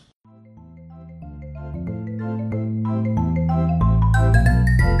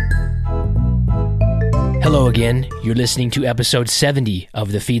Hello again. You're listening to episode 70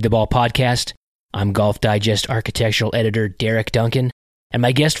 of the Feed the Ball podcast. I'm Golf Digest architectural editor Derek Duncan, and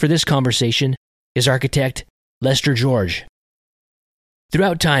my guest for this conversation is architect Lester George.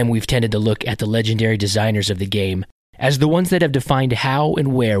 Throughout time, we've tended to look at the legendary designers of the game as the ones that have defined how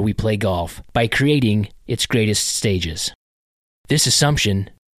and where we play golf by creating its greatest stages. This assumption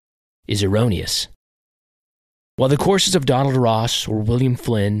is erroneous. While the courses of Donald Ross or William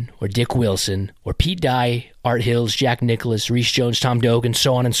Flynn or Dick Wilson or Pete Dye, Art Hills, Jack Nicklaus, Rees Jones, Tom Doak, and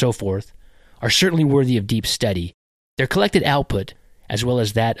so on and so forth are certainly worthy of deep study, their collected output, as well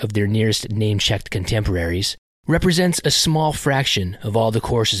as that of their nearest name-checked contemporaries, represents a small fraction of all the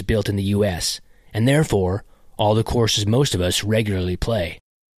courses built in the U.S., and therefore all the courses most of us regularly play.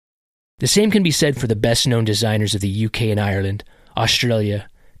 The same can be said for the best-known designers of the UK and Ireland, Australia,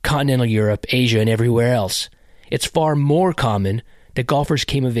 continental Europe, Asia, and everywhere else. It's far more common that golfers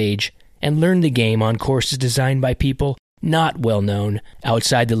came of age and learned the game on courses designed by people not well known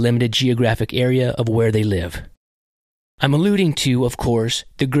outside the limited geographic area of where they live. I'm alluding to, of course,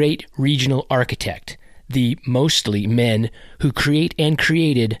 the great regional architect, the mostly men who create and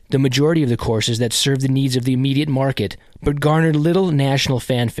created the majority of the courses that serve the needs of the immediate market but garnered little national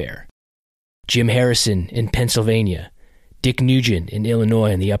fanfare. Jim Harrison in Pennsylvania, Dick Nugent in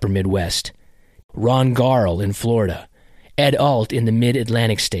Illinois and the upper Midwest, Ron Garl in Florida, Ed Alt in the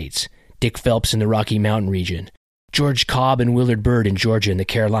mid-Atlantic states, Dick Phelps in the Rocky Mountain region, George Cobb and Willard Bird in Georgia and the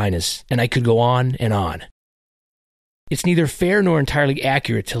Carolinas, and I could go on and on. It's neither fair nor entirely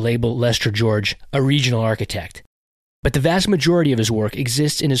accurate to label Lester George a regional architect, but the vast majority of his work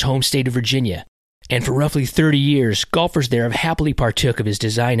exists in his home state of Virginia, and for roughly 30 years, golfers there have happily partook of his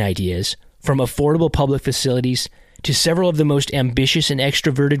design ideas, from affordable public facilities to several of the most ambitious and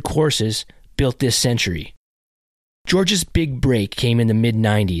extroverted courses built this century. George's big break came in the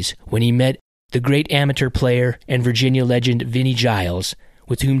mid-90s when he met the great amateur player and Virginia legend Vinnie Giles,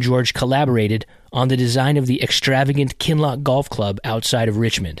 with whom George collaborated on the design of the extravagant Kinloch Golf Club outside of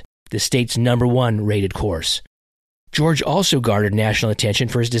Richmond, the state's #1 rated course. George also garnered national attention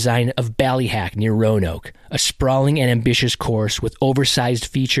for his design of Ballyhack near Roanoke, a sprawling and ambitious course with oversized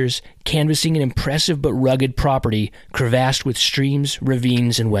features, canvassing an impressive but rugged property crevassed with streams,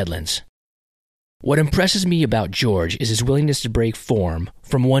 ravines, and wetlands. What impresses me about George is his willingness to break form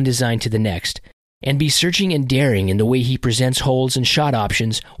from one design to the next, and be searching and daring in the way he presents holes and shot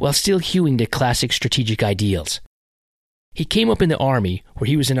options while still hewing to classic strategic ideals. He came up in the Army, where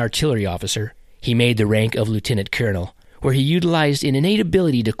he was an artillery officer. He made the rank of lieutenant colonel, where he utilized an innate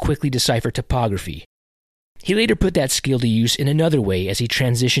ability to quickly decipher topography. He later put that skill to use in another way as he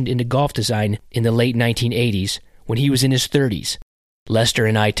transitioned into golf design in the late 1980s when he was in his 30s. Lester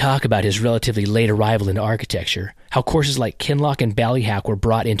and I talk about his relatively late arrival into architecture, how courses like Kinloch and Ballyhack were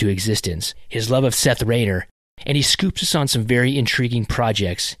brought into existence, his love of Seth Rayner, and he scoops us on some very intriguing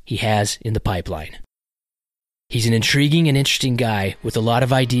projects he has in the pipeline. He's an intriguing and interesting guy with a lot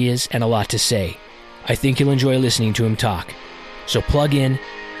of ideas and a lot to say. I think you'll enjoy listening to him talk. So plug in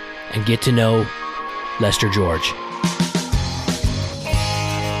and get to know Lester George.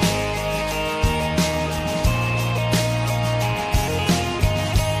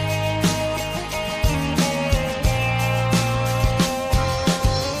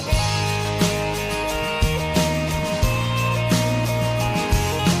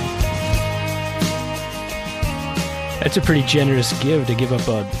 That's a pretty generous give to give up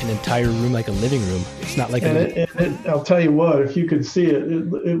an entire room like a living room. It's not like I'll tell you what, if you could see it,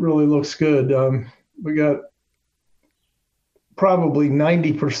 it really looks good. We got probably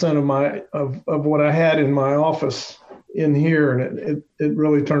 90% of what I had in my office in here, and it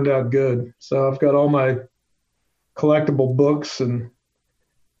really turned out good. So I've got all my collectible books and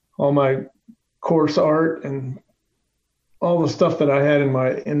all my course art and all the stuff that I had in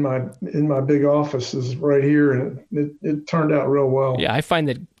my big office is right here, and it turned out real well. Yeah, I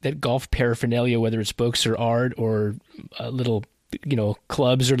find that golf paraphernalia, whether it's books or art or little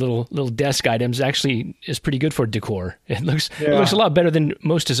clubs or little desk items, actually is pretty good for decor. It looks a lot better than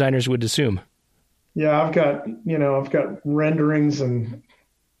most designers would assume. Yeah, I've got renderings and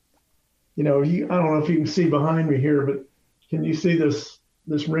I don't know if you can see behind me here, but can you see this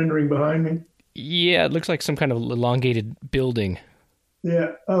rendering behind me? Yeah, it looks like some kind of elongated building.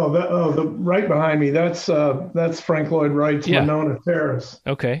 Yeah. The right behind me, that's Frank Lloyd Wright's Monona Terrace.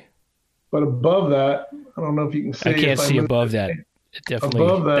 Okay. But above that, I don't know if you can see. I can't see above that. Definitely.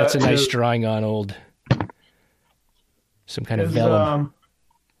 Above that's a nice drawing on some kind of vellum.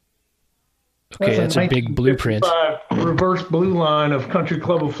 Okay, that's a big blueprint. Reverse blue line of Country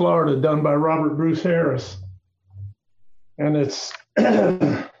Club of Florida done by Robert Bruce Harris. And it's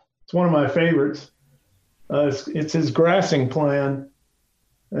it's one of my favorites. It's his grassing plan.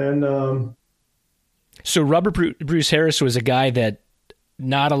 And so Robert Bruce Harris was a guy that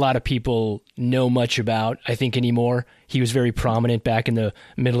not a lot of people know much about, I think, anymore. He was very prominent back in the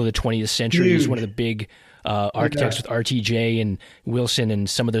middle of the 20th century. He was one of the big architects with RTJ and Wilson and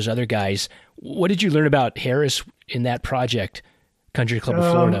some of those other guys. What did you learn about Harris in that project, Country Club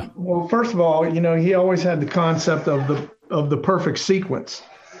of Florida? Well, first of all, he always had the concept of the perfect sequence,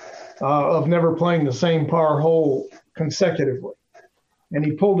 of never playing the same par hole consecutively. And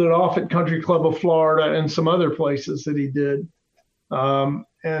he pulled it off at Country Club of Florida and some other places that he did.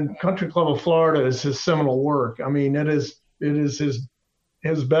 And Country Club of Florida is his seminal work. I mean, it is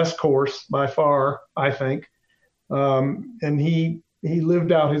his best course by far, I think. And he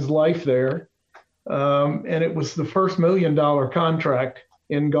lived out his life there. And it was the first $1 million contract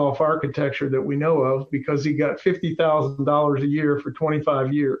in golf architecture that we know of, because he got $50,000 a year for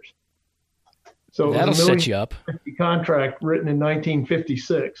 25 years. So that'll set you up. Contract written in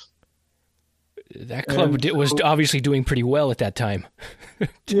 1956. That club was obviously doing pretty well at that time.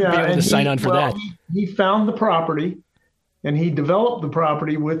 Be able to sign on for that. He found the property, and he developed the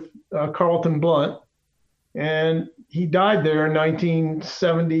property with Carlton Blunt, and he died there in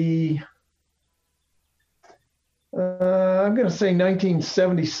 1970. I'm going to say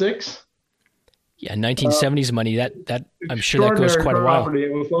 1976. Yeah, 1970s money. That I'm sure that goes quite a while. I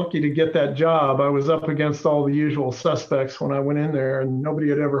was lucky to get that job. I was up against all the usual suspects when I went in there, and nobody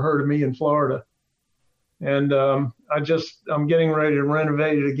had ever heard of me in Florida. And I'm getting ready to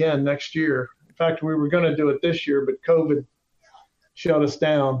renovate it again next year. In fact, we were going to do it this year, but COVID shut us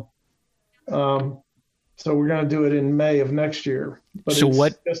down. So we're going to do it in May of next year. But so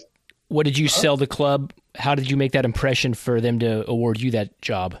what did you sell the club? How did you make that impression for them to award you that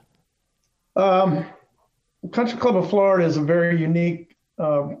job? Country Club of Florida is a very unique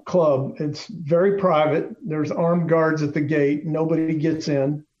club. It's very private. There's armed guards at the gate. Nobody gets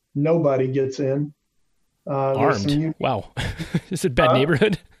in. Armed? Wow. Is it a bad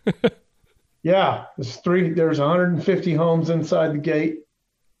neighborhood? Yeah. There's 150 homes inside the gate.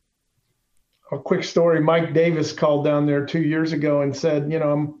 A quick story. Mike Davis called down there 2 years ago and said,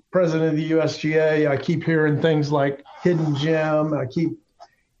 I'm president of the USGA. I keep hearing things like Hidden Gem. I keep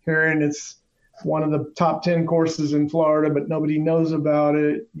hearing it's one of the top 10 courses in Florida, but nobody knows about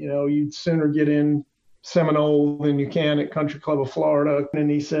it. You'd sooner get in Seminole than you can at Country Club of Florida. And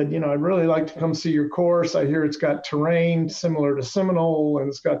he said, I'd really like to come see your course. I hear it's got terrain similar to Seminole, and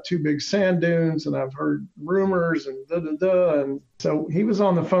it's got 2 big sand dunes, and I've heard rumors and da-da-da. And so he was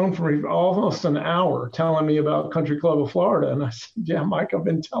on the phone for me almost an hour telling me about Country Club of Florida. And I said, yeah, Mike, I've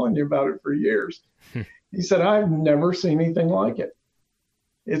been telling you about it for years. He said, I've never seen anything like it.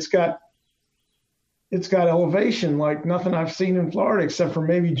 It's got elevation like nothing I've seen in Florida, except for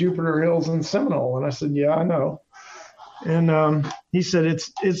maybe Jupiter Hills and Seminole. And I said, yeah, I know. And he said,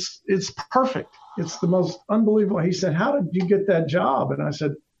 it's perfect. It's the most unbelievable. He said, how did you get that job? And I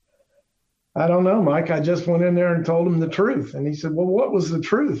said, I don't know, Mike. I just went in there and told him the truth. And he said, well, what was the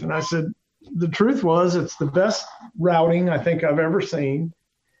truth? And I said, the truth was it's the best routing I think I've ever seen.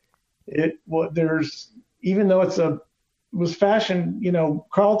 Even though it was fashioned,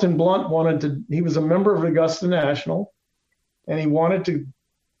 Carlton Blunt he was a member of Augusta National, and he wanted to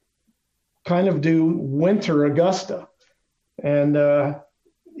kind of do winter Augusta. And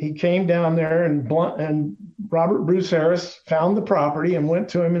he came down there, and Robert Bruce Harris found the property and went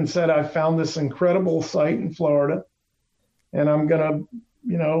to him and said, I found this incredible site in Florida, and I'm going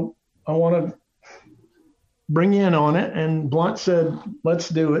to, I want to bring you in on it. And Blunt said, let's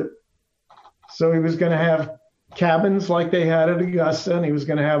do it. So he was going to have cabins like they had at Augusta, and he was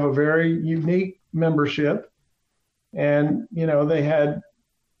going to have a very unique membership. And, they had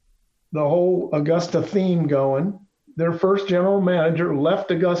the whole Augusta theme going. Their first general manager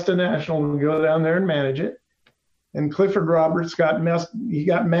left Augusta National to go down there and manage it. And Clifford Roberts got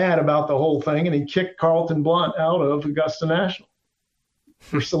mad about the whole thing, and he kicked Carlton Blunt out of Augusta National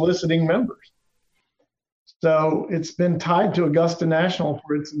for soliciting members. So it's been tied to Augusta National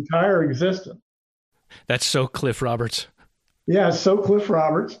for its entire existence. That's so Cliff Roberts. Yeah, so Cliff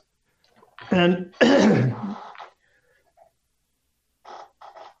Roberts. And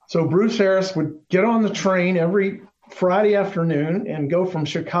so Bruce Harris would get on the train every Friday afternoon and go from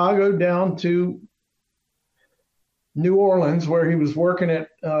Chicago down to New Orleans, where he was working at,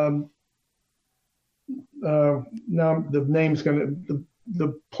 now the name's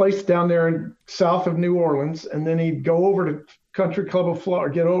the place down there south of New Orleans. And then he'd go over to Country Club of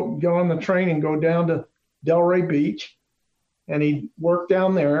Florida, get on the train and go down to Delray Beach, and he worked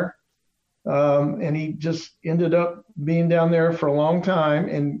down there. And he just ended up being down there for a long time.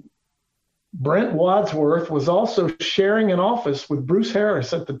 And Brent Wadsworth was also sharing an office with Bruce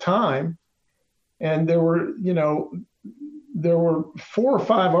Harris at the time. And there were 4 or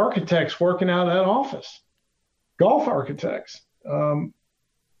 5 architects working out of that office, golf architects.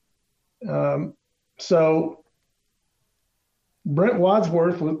 So Brent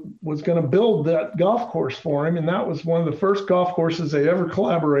Wadsworth was going to build that golf course for him, and that was one of the first golf courses they ever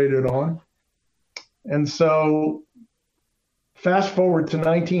collaborated on. And so fast forward to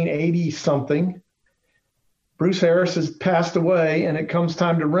 1980 something, Bruce Harris has passed away, and it comes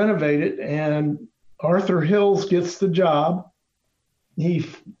time to renovate it, and Arthur Hills gets the job. He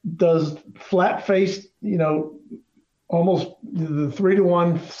does flat-faced, almost the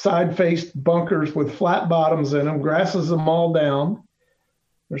 3-to-1 side-faced bunkers with flat bottoms in them, grasses them all down.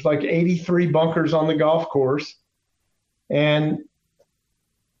 There's like 83 bunkers on the golf course. And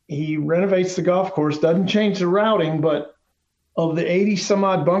he renovates the golf course, doesn't change the routing, but of the 80 some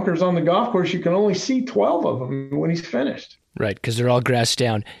odd bunkers on the golf course, you can only see 12 of them when he's finished. Right, because they're all grassed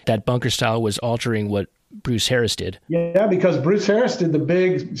down. That bunker style was altering what Bruce Harris did. Yeah, because Bruce Harris did the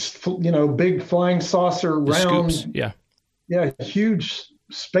big flying saucer the round. Scoops. Yeah, huge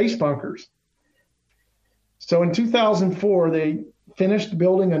space bunkers. So in 2004, they finished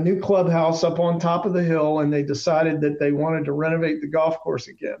building a new clubhouse up on top of the hill, and they decided that they wanted to renovate the golf course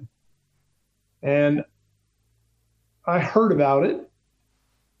again. And I heard about it,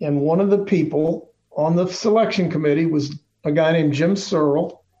 and one of the people on the selection committee was a guy named Jim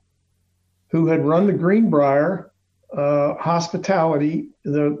Searle, who had run the Greenbrier hospitality,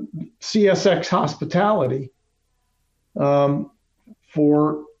 the CSX hospitality,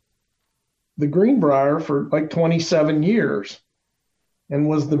 for the Greenbrier for like 27 years, and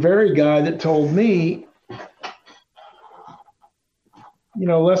was the very guy that told me,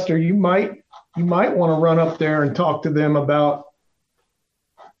 Lester, you might want to run up there and talk to them about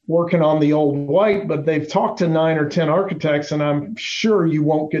working on the Old White, but they've talked to 9 or 10 architects, and I'm sure you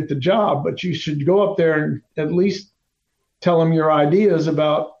won't get the job, but you should go up there and at least tell them your ideas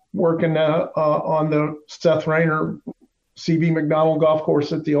about working on the Seth Rayner C.B. McDonald golf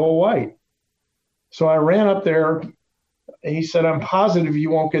course at the Old White. So I ran up there, and he said, I'm positive you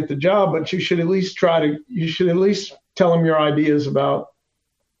won't get the job, but you should at least tell them your ideas about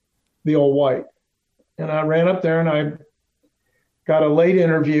the Old White. And I ran up there and I got a late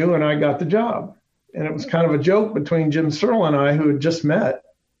interview, and I got the job. And it was kind of a joke between Jim Searle and I, who had just met,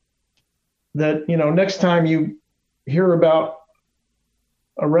 that, next time you hear about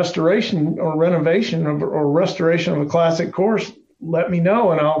a restoration or renovation or restoration of a classic course, let me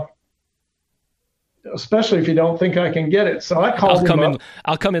know, and especially if you don't think I can get it. So I called him up.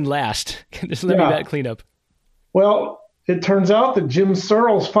 I'll come in last. Just let me clean up. Well, it turns out that Jim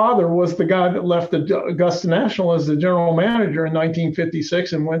Searle's father was the guy that left the Augusta National as the general manager in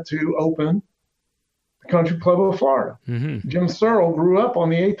 1956 and went to open the Country Club of Florida. Mm-hmm. Jim Searle grew up on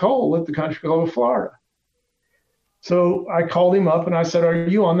the 8th hole at the Country Club of Florida. So I called him up and I said, are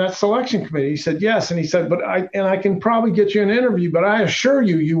you on that selection committee? He said, yes. And he said, I can probably get you an interview, but I assure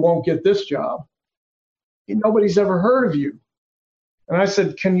you, you won't get this job. Nobody's ever heard of you. And I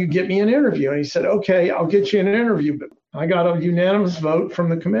said, can you get me an interview? And he said, okay, I'll get you an interview, but I got a unanimous vote from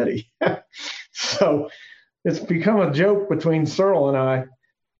the committee. So it's become a joke between Searle and I.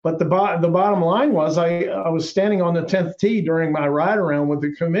 But the bottom line was I was standing on the 10th tee during my ride around with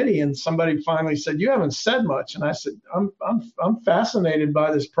the committee, and somebody finally said, you haven't said much. And I said, I'm fascinated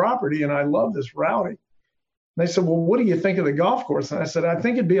by this property, and I love this routing. And they said, well, what do you think of the golf course? And I said, I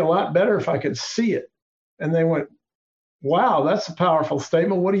think it'd be a lot better if I could see it. And they went, wow, that's a powerful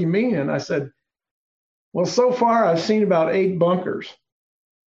statement. What do you mean? And I said, well, so far I've seen about 8 bunkers.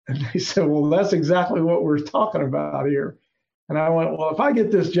 And they said, well, that's exactly what we're talking about here. And I went, well, if I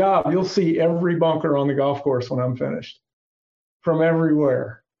get this job, you'll see every bunker on the golf course when I'm finished, from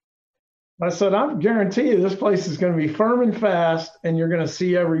everywhere. I said, I guarantee you this place is going to be firm and fast, and you're going to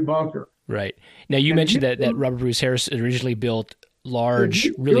see every bunker. Right. Now, you mentioned that Robert Bruce Harris originally built large,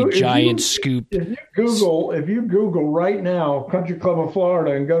 really giant scoop. If you Google right now Country Club of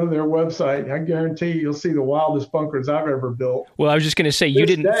Florida and go to their website, I guarantee you'll see the wildest bunkers I've ever built. Well, I was just going to say, you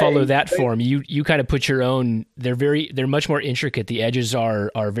didn't follow that form. You kind of put your own. They're much more intricate. The edges are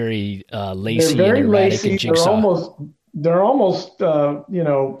very lacy and erratic and jigsaw. They're almost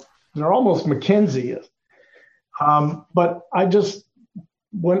McKinsey. But I just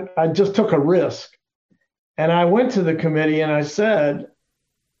took a risk. And I went to the committee and I said,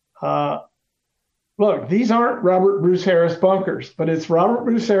 look, these aren't Robert Bruce Harris bunkers, but it's Robert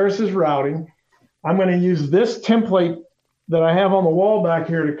Bruce Harris's routing. I'm going to use this template that I have on the wall back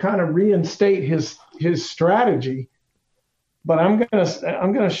here to kind of reinstate his strategy. but I'm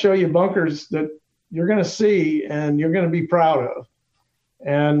gonna show you bunkers that you're gonna see and you're gonna be proud of.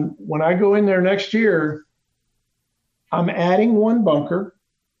 And when I go in there next year, I'm adding one bunker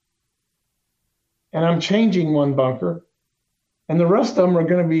and I'm changing one bunker, and the rest of them are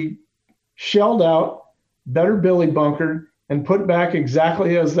going to be shelled out, better billy bunkered, and put back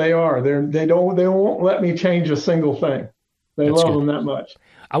exactly as they are. They won't let me change a single thing. They That's love good. them that much.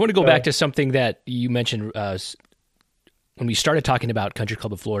 I want to go back to something that you mentioned when we started talking about Country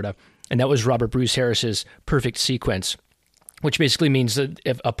Club of Florida, and that was Robert Bruce Harris's perfect sequence, which basically means that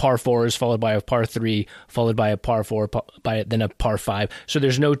if a par 4 is followed by a par 3, followed by a par 4, then a par 5. So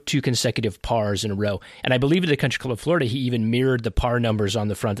there's no two consecutive pars in a row. And I believe at the Country Club of Florida, he even mirrored the par numbers on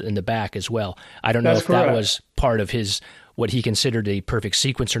the front and the back as well. I don't know if that was part of his what he considered a perfect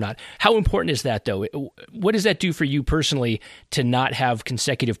sequence or not. How important is that, though? What does that do for you personally to not have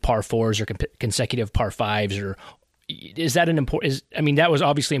consecutive par 4s or consecutive par 5s? Or is that an important? I mean, that was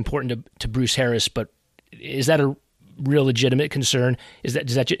obviously important to Bruce Harris, but is that a real legitimate concern? Is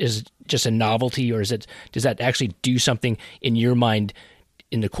just a novelty, or does that actually do something in your mind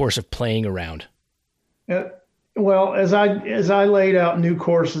in the course of playing around? Well, as I laid out new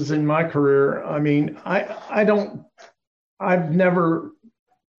courses in my career, I mean, I've never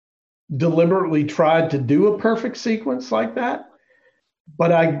deliberately tried to do a perfect sequence like that,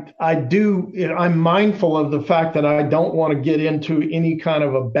 but I'm mindful of the fact that I don't want to get into any kind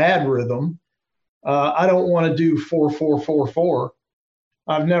of a bad rhythm. I don't want to do 4-4-4-4.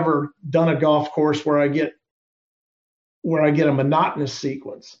 I've never done a golf course where I get a monotonous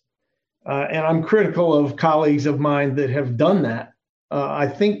sequence, and I'm critical of colleagues of mine that have done that. I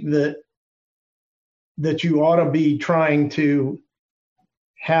think that you ought to be trying to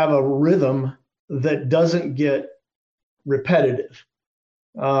have a rhythm that doesn't get repetitive.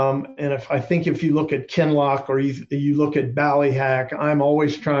 And if you look at Kinloch or you look at Ballyhack, I'm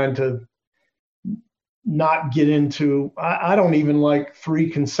always trying to not get into, I don't even like 3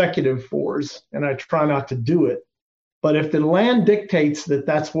 consecutive 4s, and I try not to do it. But if the land dictates that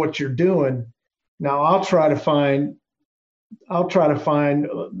that's what you're doing, now I'll try to find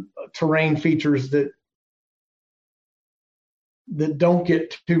terrain features that don't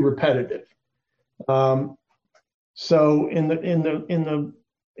get too repetitive. So in the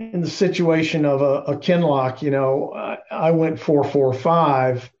situation of a Kinloch, I went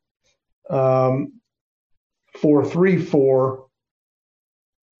 4-4-5. 4-3-4,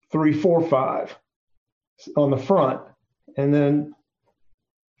 3-4-5 on the front, and then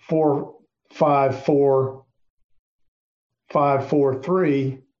 4-5-4,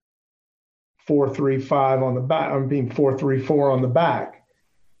 5-4-3, 4-3-5 on the back. 4-3-4 on the back.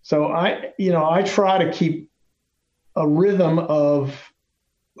 So I try to keep a rhythm of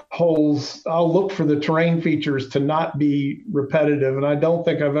holes. I'll look for the terrain features to not be repetitive, and I don't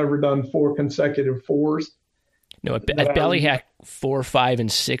think I've ever done 4 consecutive 4s. No, at Ballyhack, 4, 5,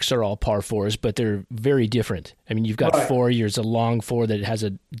 and 6 are all par 4s, but they're very different. I mean, you've got 4, there's a long 4 that has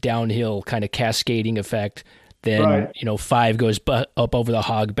a downhill kind of cascading effect. Then, 5 goes up over the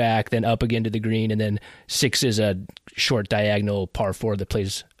hog back, then up again to the green, and then 6 is a short diagonal par 4 that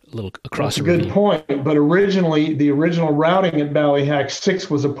plays a little across the ravine. That's a good point. But originally, the original routing at Ballyhack, 6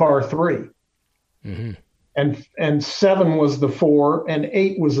 was a par 3. Mm-hmm. And 7 was the 4, and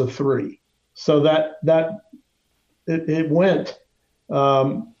 8 was a 3. So it went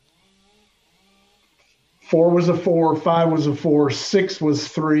 4 was a 4, 5 was a 4, 6 was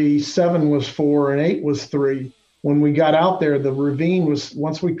 3, 7 was 4, and 8 was 3. When we got out there, the ravine was,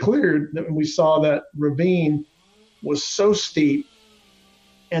 once we cleared, we saw that ravine was so steep,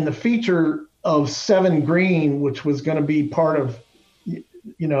 and the feature of 7 green, which was going to be part of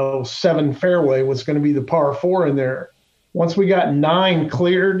 7 fairway, was going to be the par 4 in there. Once we got 9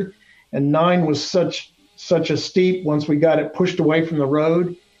 cleared, and 9 was such a steep, once we got it pushed away from the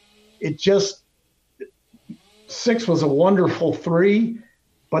road, 6 was a wonderful 3,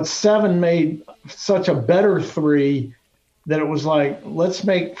 but 7 made such a better 3 that it was like, let's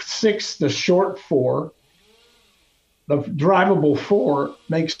make 6 the short 4, the drivable 4,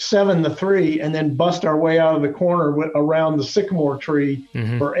 make 7 the 3, and then bust our way out of the corner around the sycamore tree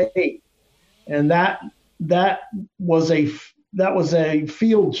for 8. And that was a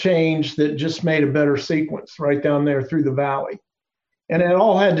field change that just made a better sequence right down there through the valley. And it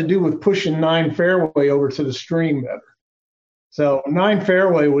all had to do with pushing 9 fairway over to the stream better. So 9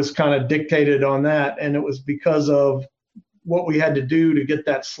 fairway was kind of dictated on that, and it was because of what we had to do to get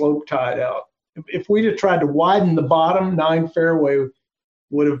that slope tied out. If we'd have tried to widen the bottom, 9 fairway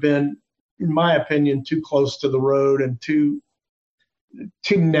would have been, in my opinion, too close to the road and too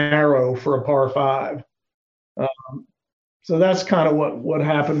narrow for a par 5. So that's kind of what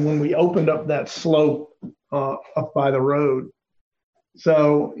happened when we opened up that slope up by the road.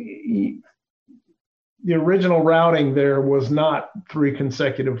 So the original routing there was not 3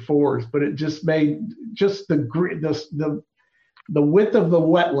 consecutive 4s, but it just made just the width of the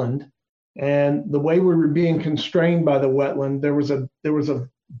wetland and the way we were being constrained by the wetland. There was a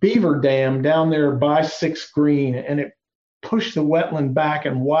beaver dam down there by 6th Green, and it pushed the wetland back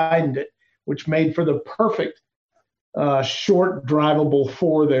and widened it, which made for the perfect short drivable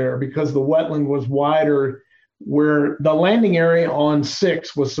 4 there, because the wetland was wider, where the landing area on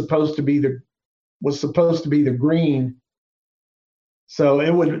 6 was supposed to be the green. So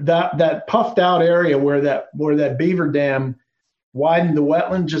it would that puffed out area where that beaver dam widened the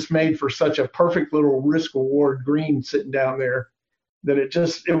wetland just made for such a perfect little risk reward green sitting down there, that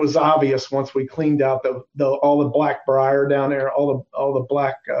it was obvious once we cleaned out all the black briar down there, all the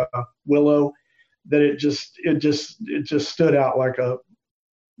black willow, that it just stood out like a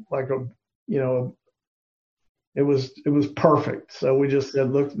it was perfect. So we just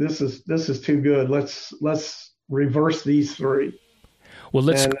said, look, this is too good. Let's reverse these 3. Well,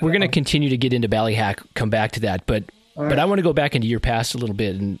 we're going to continue to get into Ballyhack, come back to that, but I want to go back into your past a little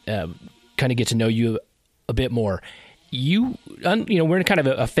bit and kind of get to know you a bit more. We're in kind of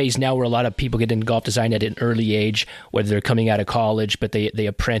a phase now where a lot of people get into golf design at an early age, whether they're coming out of college, but they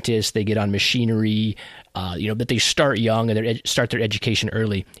apprentice, they get on machinery, but they start young and they start their education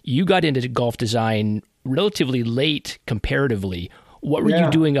early. You got into golf design relatively late comparatively. What were you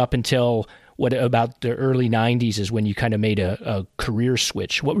doing up until about the early 90s is when you kind of made a career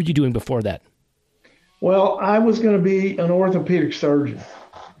switch? What were you doing before that? Well, I was going to be an orthopedic surgeon.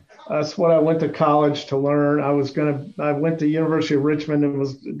 That's what I went to college to learn. I went to University of Richmond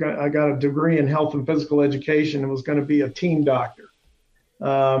and I got a degree in health and physical education and was going to be a team doctor.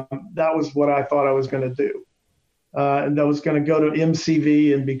 That was what I thought I was going to do. And I was going to go to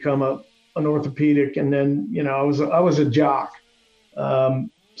MCV and become an orthopedic. And then, I was a jock.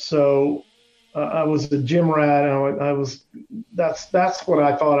 So I was a gym rat, and that's what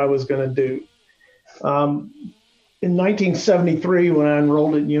I thought I was going to do. In 1973, when I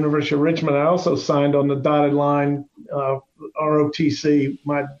enrolled at University of Richmond, I also signed on the dotted line ROTC.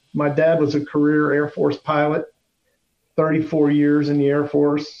 My dad was a career Air Force pilot, 34 years in the Air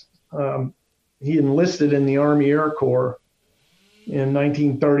Force. He enlisted in the Army Air Corps in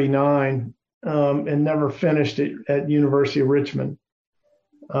 1939 and never finished it at University of Richmond.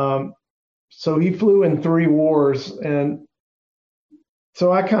 So he flew in 3 wars, and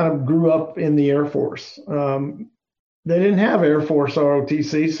so I kind of grew up in the Air Force. They didn't have Air Force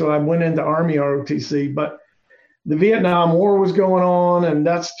ROTC, so I went into Army ROTC. But the Vietnam War was going on, and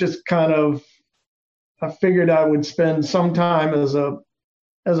that's just kind of, I figured I would spend some time as a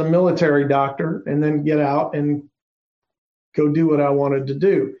military doctor and then get out and go do what I wanted to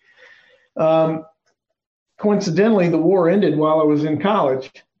do. Coincidentally, the war ended while I was in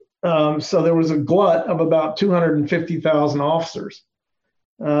college. So there was a glut of about 250,000 officers.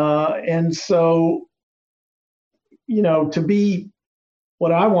 And so, to be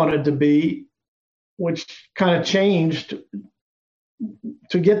what I wanted to be, which kind of changed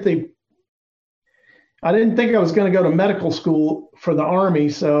I didn't think I was going to go to medical school for the Army.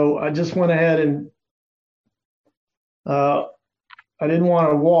 So I just went ahead and I didn't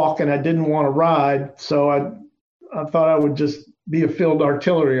want to walk and I didn't want to ride. So I thought I would just be a field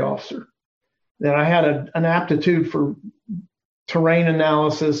artillery officer. Then I had an aptitude for terrain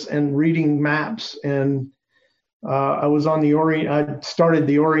analysis and reading maps. And I was on I started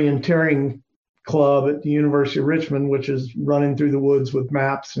the orienteering club at the University of Richmond, which is running through the woods with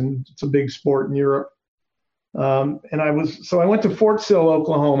maps, and it's a big sport in Europe. And I went to Fort Sill,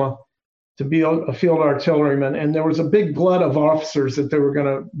 Oklahoma, to be a field artilleryman. And there was a big glut of officers that they were going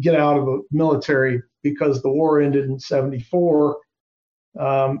to get out of the military because the war ended in 74.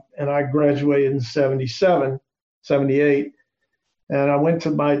 And I graduated in 77, 78. And I went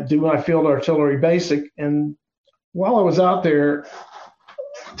to do my field artillery basic. And while I was out there,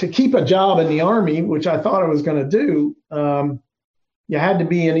 to keep a job in the Army, which I thought I was going to do, you had to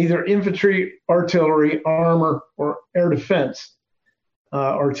be in either infantry, artillery, armor, or air defense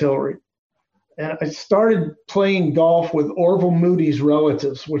artillery. And I started playing golf with Orville Moody's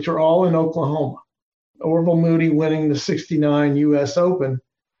relatives, which are all in Oklahoma. Orville Moody winning the 69 U.S. Open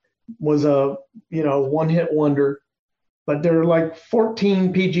was a one-hit wonder. But there are like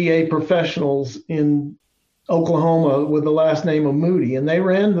 14 PGA professionals in Oklahoma with the last name of Moody, and they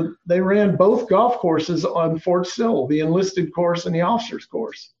ran both golf courses on Fort Sill, the enlisted course and the officers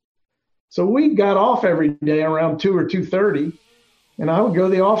course. So we got off every day around 2 or 2:30, and I would go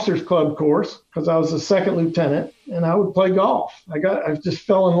to the officers club course because I was a second lieutenant, and I would play golf. I just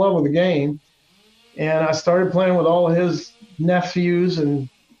fell in love with the game, and I started playing with all of his nephews and,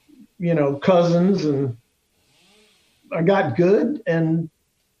 cousins, and I got good, and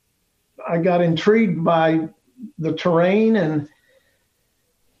I got intrigued by the terrain, and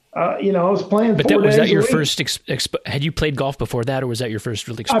I was playing. But was that your first? Had you played golf before that, or was that your first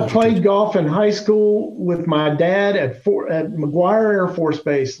real exposure? I played golf in high school with my dad at McGuire Air Force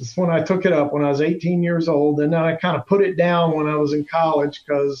Base. That's when I took it up when I was 18 years old, and then I kind of put it down when I was in college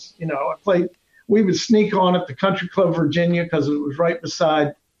because I played. We would sneak on at the Country Club Virginia because it was right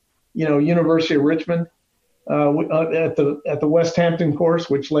beside, University of Richmond, at the West Hampton course,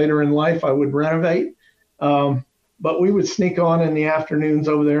 which later in life I would renovate. But we would sneak on in the afternoons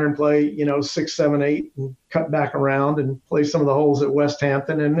over there and play, 6, 7, 8, and cut back around and play some of the holes at West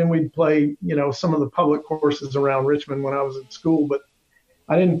Hampton. And then we'd play, some of the public courses around Richmond when I was at school. But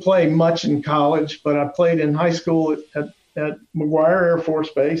I didn't play much in college, but I played in high school at McGuire Air Force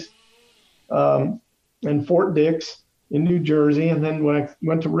Base and Fort Dix in New Jersey. And then when I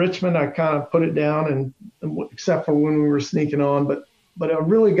went to Richmond, I kind of put it down, and except for when we were sneaking on. But I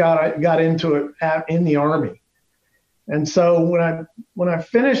really got into it in the Army. And so when I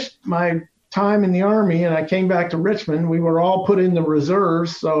finished my time in the Army and I came back to Richmond, we were all put in the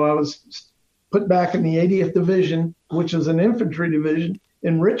reserves. So I was put back in the 80th Division, which is an infantry division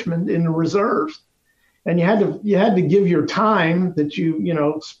in Richmond, in the reserves. And you had to give your time that you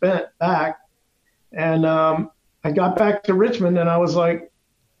spent back. And I got back to Richmond, and I was like,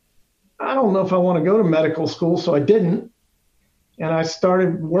 I don't know if I want to go to medical school, so I didn't. And I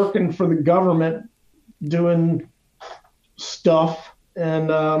started working for the government doing stuff, and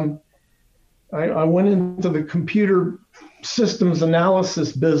I went into the computer systems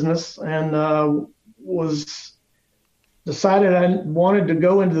analysis business, and was decided I wanted to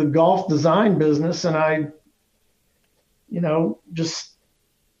go into the golf design business, and I just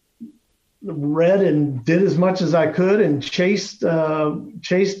read and did as much as I could and chased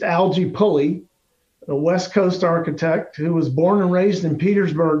Algie Pulley, a West Coast architect who was born and raised in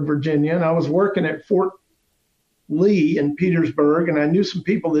Petersburg, Virginia, and I was working at Fort Lee in Petersburg, and I knew some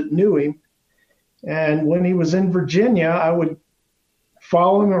people that knew him. And when he was in Virginia, I would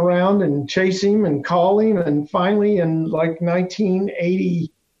follow him around and chase him and call him. And finally, in like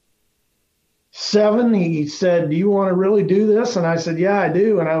 1987, he said, "Do you want to really do this?" And I said, "Yeah, I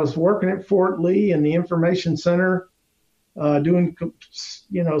do." And I was working at Fort Lee in the information center, doing,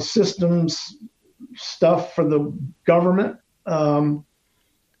 systems stuff for the government.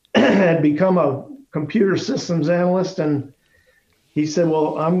 Had become a computer systems analyst, and he said,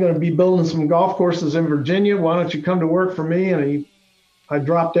 "Well, I'm going to be building some golf courses in Virginia. Why don't you come to work for me?" And I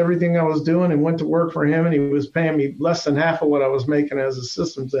dropped everything I was doing and went to work for him, and he was paying me less than half of what I was making as a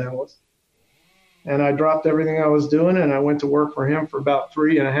systems analyst. And I dropped everything I was doing, and I went to work for him for about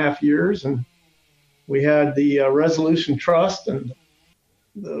 3.5 years. And we had the Resolution Trust and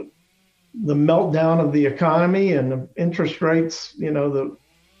the meltdown of the economy and the interest rates,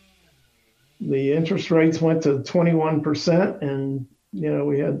 the interest rates went to 21%, and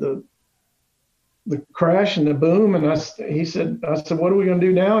we had the crash and the boom. And I said, "What are we going to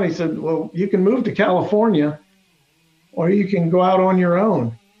do now?" And he said, "Well, you can move to California, or you can go out on your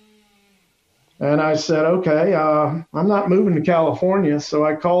own." And I said, "Okay, I'm not moving to California." So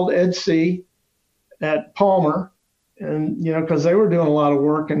I called Ed C. at Palmer, and because they were doing a lot of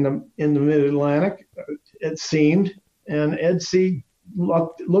work in the Mid-Atlantic, it seemed. And Ed C.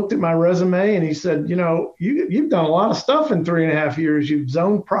 looked at my resume, and he said, "You've done a lot of stuff in 3.5 years. You've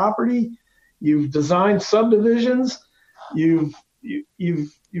zoned property, you've designed subdivisions, you've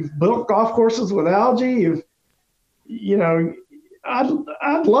built golf courses with Algie.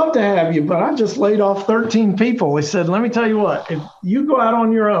 I'd love to have you, but I just laid off 13 people." He said, "Let me tell you what, if you go out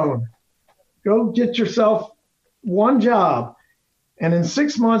on your own, go get yourself one job. And in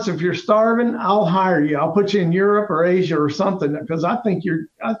 6 months, if you're starving, I'll hire you. I'll put you in Europe or Asia or something, because I think,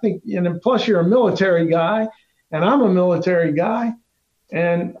 and plus you're a military guy, and I'm a military guy,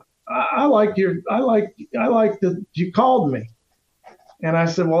 and I like that you called me." And I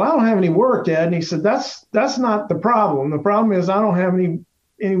said, "Well, I don't have any work, Ed." And he said, "That's not the problem. The problem is I don't have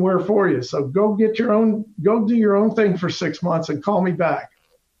anywhere for you. So go do your own thing for 6 months and call me back."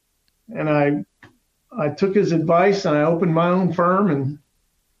 And I took his advice, and I opened my own firm. And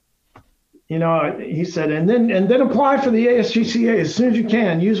he said, and then apply for the ASGCA as soon as you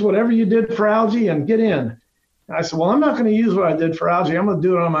can. Use whatever you did for Algie and get in. And I said, "Well, I'm not going to use what I did for Algie. I'm going to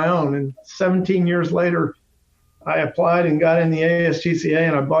do it on my own." And 17 years later, I applied and got in the ASGCA,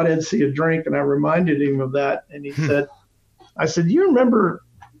 and I bought Ed C. a drink, and I reminded him of that. And he said, I said, "You remember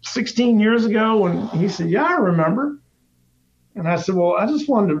 16 years ago?" And he said, "Yeah, I remember." And I said, "Well, I just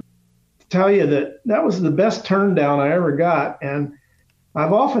wanted to tell you that was the best turn down I ever got. And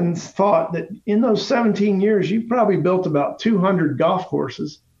I've often thought that in those 17 years, you've probably built about 200 golf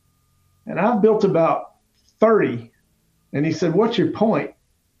courses, and I've built about 30. And he said, "What's your point?"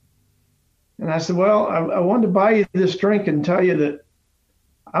 And I said, "Well, I wanted to buy you this drink and tell you that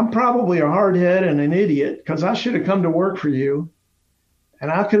I'm probably a hardhead and an idiot because I should have come to work for you,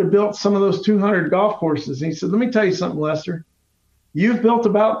 and I could have built some of those 200 golf courses." And he said, "Let me tell you something, Lester. You've built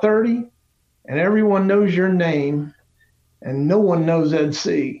about 30, and everyone knows your name, and no one knows Ed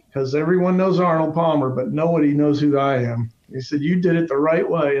C. because everyone knows Arnold Palmer, but nobody knows who I am." He said, "You did it the right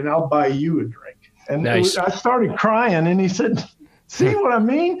way, and I'll buy you a drink." And nice. I started crying, and he said, "See what I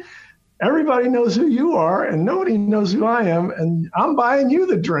mean? Everybody knows who you are, and nobody knows who I am, and I'm buying you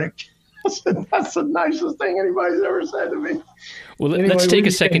the drink." I said, "That's the nicest thing anybody's ever said to me." Well, anyway, let's take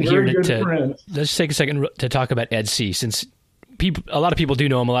a second here let's take a second to talk about Ed C. Since a lot of people do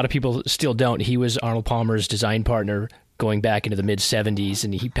know him, a lot of people still don't. He was Arnold Palmer's design partner going back into the mid 70s,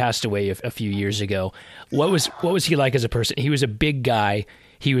 and he passed away a few years ago. What was he like as a person? He was a big guy.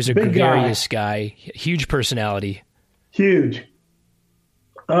 He was a gregarious guy, huge personality. Huge.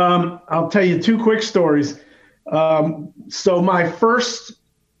 I'll tell you two quick stories. So my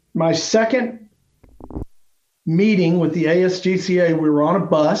second meeting with the ASGCA, we were on a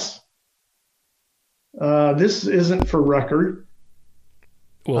bus. This isn't for record.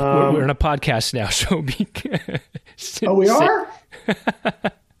 Well, we're on a podcast now, so oh, we are?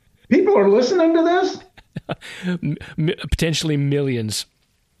 People are listening to this? Potentially millions.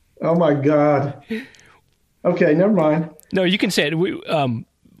 Oh, my God. Okay, never mind. No, you can say it.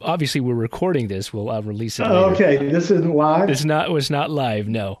 Obviously, we're recording this. We'll release it later. Okay, this isn't live? It was not live,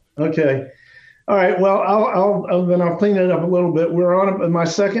 no. Okay. All right, well, I'll clean it up a little bit. We're on my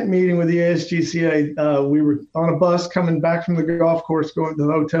second meeting with the ASGCA. We were on a bus coming back from the golf course, going to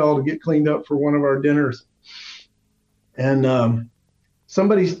the hotel to get cleaned up for one of our dinners. And Ed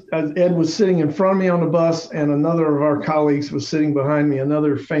was sitting in front of me on the bus, and another of our colleagues was sitting behind me,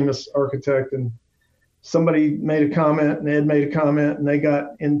 another famous architect. And somebody made a comment, and Ed made a comment, and they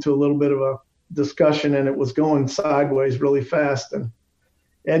got into a little bit of a discussion, and it was going sideways really fast. And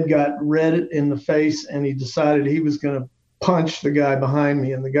Ed got red in the face, and he decided he was going to punch the guy behind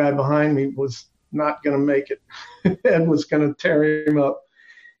me, and the guy behind me was not going to make it. Ed was going to tear him up.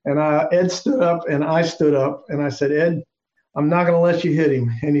 And Ed stood up, and I stood up, and I said, "Ed, I'm not going to let you hit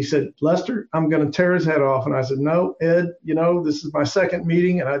him." And he said, "Lester, I'm going to tear his head off." And I said, "No, Ed, this is my second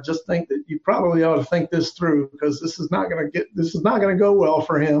meeting, and I just think that you probably ought to think this through, because this is not going to go well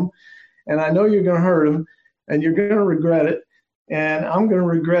for him. And I know you're going to hurt him, and you're going to regret it. And I'm going to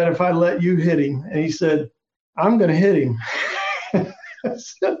regret if I let you hit him." And he said, "I'm going to hit him." I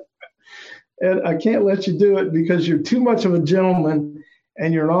said, "Ed, I can't let you do it because you're too much of a gentleman,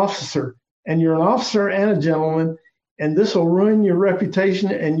 and you're an officer. And you're an officer and a gentleman, and this will ruin your reputation,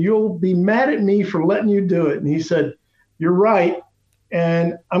 and you'll be mad at me for letting you do it." And he said, "You're right,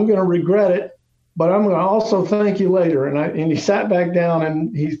 and I'm going to regret it, but I'm going to also thank you later." And he sat back down,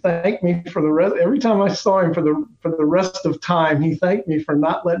 and he thanked me for the rest. Every time I saw him for the rest of time, he thanked me for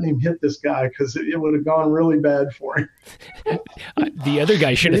not letting him hit this guy, because it would have gone really bad for him. The other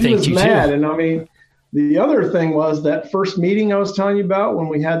guy should have thanked you too. He was mad, too. and I mean, the other thing was that first meeting I was telling you about when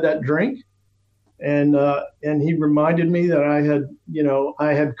we had that drink, and he reminded me that I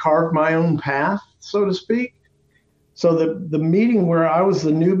had carved my own path, so to speak. So the meeting where I was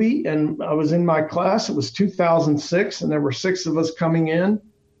the newbie and I was in my class, it was 2006, and there were 6 of us coming in.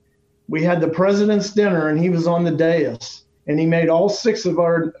 We had the president's dinner, and he was on the dais, and he made all 6 of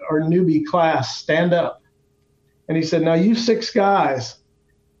our newbie class stand up. And he said, "Now you 6 guys,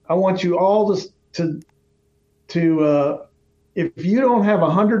 I want you all to if you don't have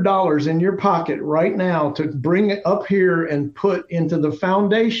 $100 in your pocket right now to bring it up here and put into the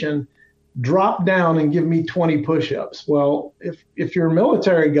foundation, drop down and give me 20 push-ups." Well, if you're a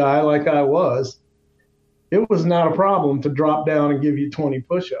military guy like I was, it was not a problem to drop down and give you 20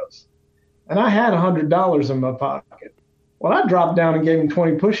 push-ups. And I had $100 in my pocket. Well, I dropped down and gave him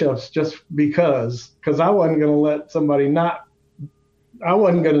 20 push-ups just because I wasn't going to let somebody not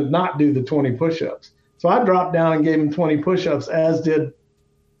do the 20 push-ups. So I dropped down and gave him 20 push-ups, as did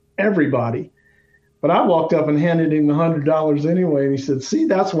everybody. But I walked up and handed him the $100 anyway, and he said, "See,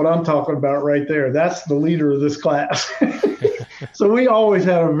 that's what I'm talking about right there. That's the leader of this class." So we always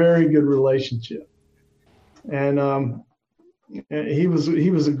had a very good relationship. And he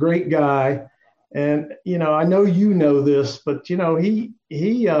was a great guy. And, I know you know this, but, he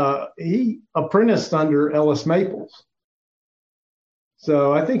apprenticed under Ellis Maples.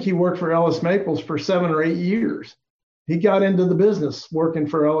 So I think he worked for Ellis Maples for 7 or 8 years. He got into the business working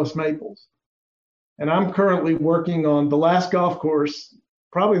for Ellis Maples. And I'm currently working on the last golf course,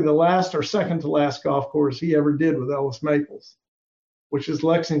 probably the last or second to last golf course he ever did with Ellis Maples, which is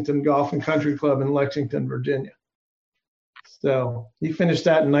Lexington Golf and Country Club in Lexington, Virginia. So he finished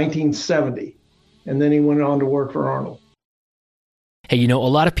that in 1970, and then he went on to work for Arnold. Hey, you know, a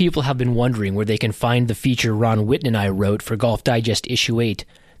lot of people have been wondering where they can find the feature Ron Whitten and I wrote for Golf Digest Issue 8,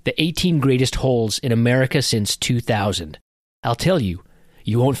 the 18 greatest holes in America since 2000. I'll tell you,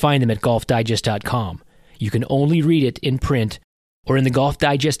 you won't find them at golfdigest.com. You can only read it in print or in the Golf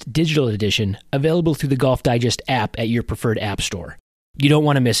Digest digital edition, available through the Golf Digest app at your preferred app store. You don't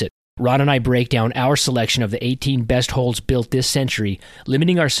want to miss it. Ron and I break down our selection of the 18 best holes built this century,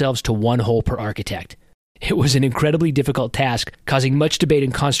 limiting ourselves to 1 hole per architect. It was an incredibly difficult task, causing much debate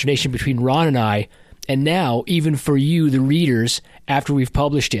and consternation between Ron and I, and now even for you, the readers, after we've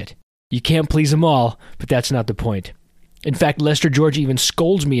published it. You can't please them all, but that's not the point. In fact, Lester George even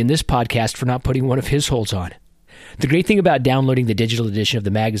scolds me in this podcast for not putting one of his holes on. The great thing about downloading the digital edition of the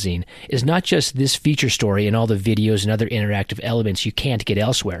magazine is not just this feature story and all the videos and other interactive elements you can't get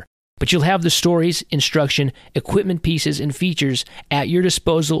elsewhere, but you'll have the stories, instruction, equipment pieces, and features at your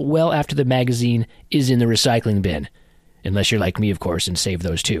disposal well after the magazine is in the recycling bin. Unless you're like me, of course, and save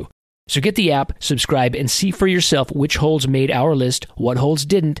those too. So get the app, subscribe, and see for yourself which holes made our list, what holes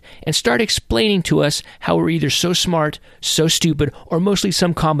didn't, and start explaining to us how we're either so smart, so stupid, or mostly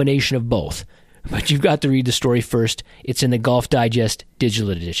some combination of both. But you've got to read the story first. It's in the Golf Digest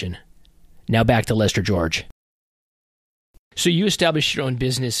digital edition. Now back to Lester George. So you established your own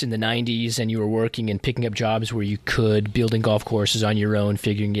business in the 90s, and you were working and picking up jobs where you could, building golf courses on your own,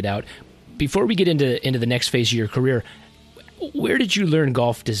 figuring it out. Before we get into the next phase of your career, where did you learn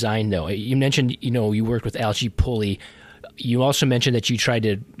golf design, though? You mentioned, you worked with Algie Pulley. You also mentioned that you tried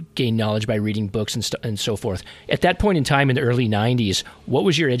to gain knowledge by reading books and so forth. At that point in time in the early 90s, what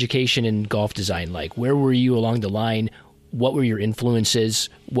was your education in golf design like? Where were you along the line? What were your influences?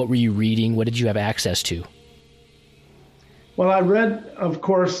 What were you reading? What did you have access to? Well, I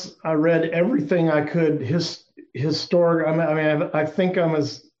read everything I could historic.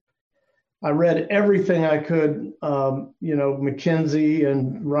 I read everything I could, Mackenzie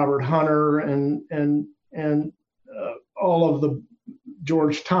and Robert Hunter and all of the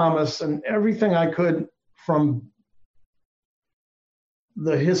George Thomas and everything I could from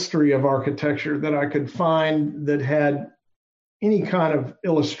the history of architecture that I could find that had any kind of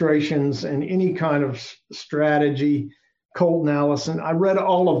illustrations and any kind of strategy. Colton Allison, I read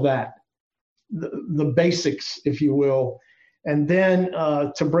all of that, the basics, if you will. And then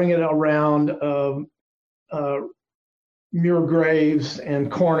to bring it around, Muir Graves and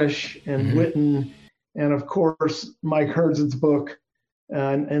Cornish and Whitten, and of course, Mike Hurd's book.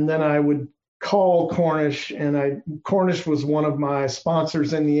 And then I would call Cornish, and Cornish was one of my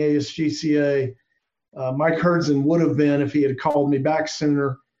sponsors in the ASGCA. Mike Hurdson would have been if he had called me back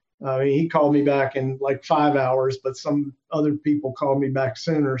sooner. He called me back in like 5 hours, but some other people called me back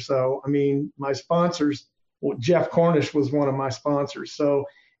sooner. So, my sponsors, Jeff Cornish was one of my sponsors. So,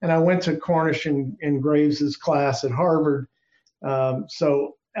 and I went to Cornish and Graves's class at Harvard.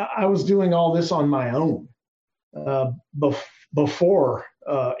 So I was doing all this on my own before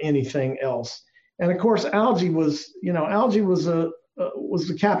anything else. And of course, Algie was the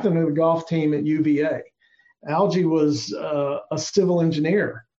captain of the golf team at UVA. Algie was a civil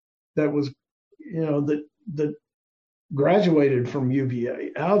engineer that was, that graduated from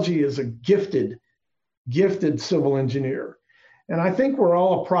UVA. Algie is a gifted civil engineer. And I think we're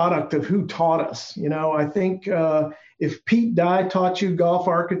all a product of who taught us. I think if Pete Dye taught you golf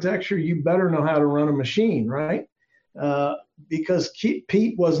architecture, you better know how to run a machine, right? Because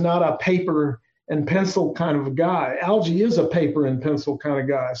Pete was not a paper and pencil kind of a guy. Algie is a paper and pencil kind of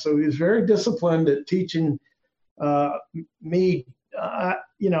guy. So he was very disciplined at teaching me. I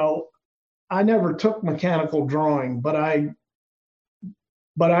never took mechanical drawing, but I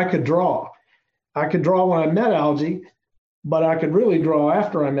could draw. I could draw when I met Algie, but I could really draw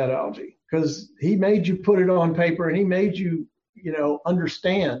after I met Algie, because he made you put it on paper and he made you,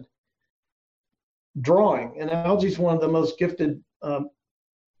 understand drawing. And Algie's one of the most gifted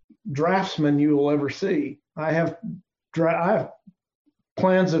draftsmen you will ever see. I have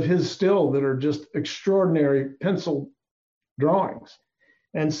plans of his still that are just extraordinary pencil drawings.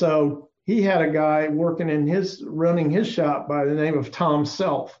 And so he had a guy running his shop by the name of Tom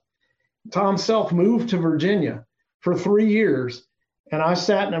Self. Tom Self moved to Virginia for 3 years, and I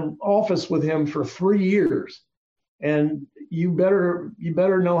sat in an office with him for 3 years. And you better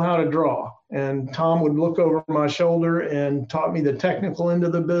know how to draw. and Tom would look over my shoulder and taught me the technical end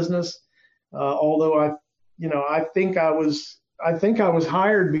of the business. Although I think I was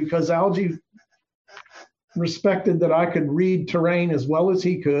hired because Algie respected that I could read terrain as well as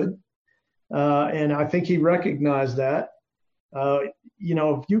he could, and I think he recognized that.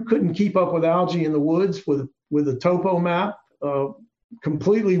 If you couldn't keep up with Algie in the woods with a topo map,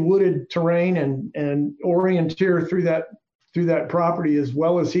 completely wooded terrain, and orienteer through that property as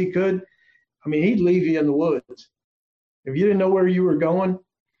well as he could, I mean, he'd leave you in the woods. If you didn't know where you were going,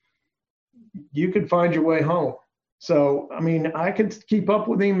 you could find your way home. So, I mean, I could keep up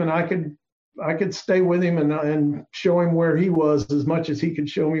with him, and I could stay with him and show him where he was as much as he could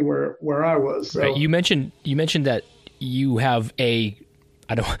show me where I was. So. Right. You mentioned that you have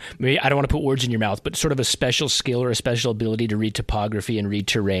I don't want to put words in your mouth, but sort of a special skill or a special ability to read topography and read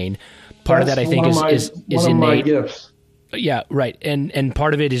terrain. Part of that, I think, is innate. One of my gifts. Yeah, right. And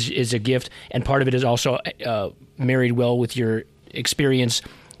part of it is a gift, and part of it is also married well with your experience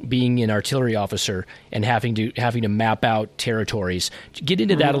being an artillery officer and having to map out territories. Get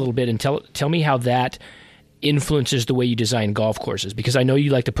into that a little bit and tell me how that influences the way you design golf courses, because I know you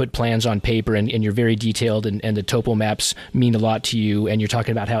like to put plans on paper and you're very detailed, and the topo maps mean a lot to you, and you're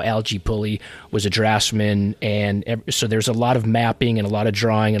talking about how Algie Pulley was a draftsman, and so there's a lot of mapping and a lot of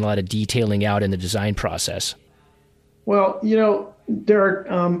drawing and a lot of detailing out in the design process. Well, Derek,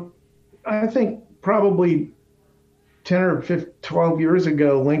 I think probably 10 or 12 years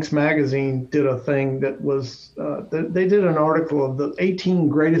ago, Lynx Magazine did a thing that was, they did an article of the 18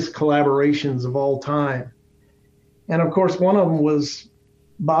 greatest collaborations of all time. And of course, one of them was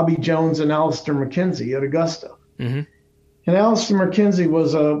Bobby Jones and Alister MacKenzie at Augusta. Mm-hmm. And Alister MacKenzie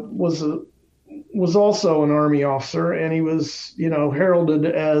was also an Army officer, and he was, heralded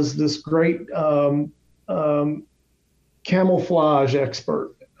as this great camouflage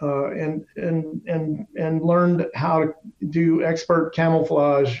expert, and learned how to do expert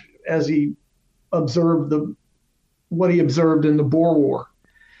camouflage as he observed what he observed in the Boer War.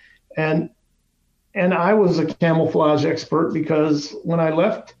 And I was a camouflage expert because when I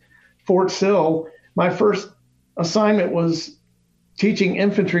left Fort Sill, my first assignment was teaching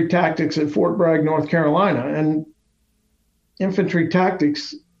infantry tactics at Fort Bragg, North Carolina. And infantry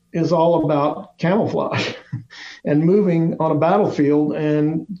tactics is all about camouflage and moving on a battlefield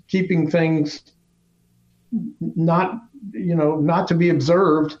and keeping things not to be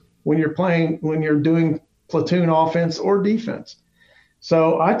observed when you're doing platoon offense or defense.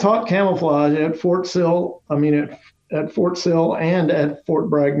 So I taught camouflage at Fort Sill and at Fort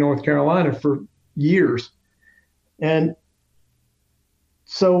Bragg, North Carolina for years. And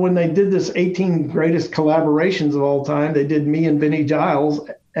so when they did this 18 greatest collaborations of all time, they did me and Vinnie Giles,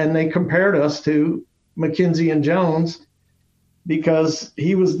 and they compared us to MacKenzie and Jones because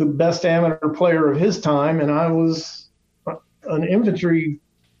he was the best amateur player of his time, and I was an infantry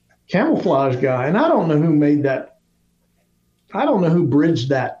camouflage guy. And I don't know who made that. I don't know who bridged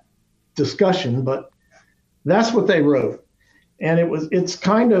that discussion, but that's what they wrote. And it's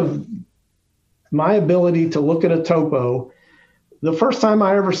kind of my ability to look at a topo. The first time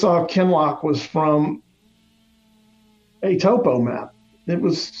I ever saw Kinloch was from a topo map. It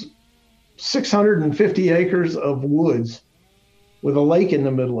was 650 acres of woods with a lake in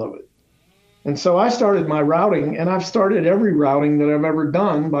the middle of it. And so I started my routing, and I've started every routing that I've ever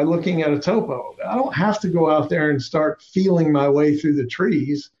done by looking at a topo. I don't have to go out there and start feeling my way through the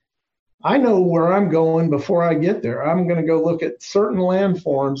trees. I know where I'm going before I get there. I'm going to go look at certain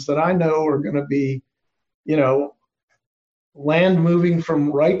landforms that I know are going to be, land moving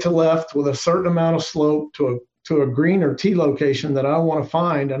from right to left with a certain amount of slope to a green or tee location that I want to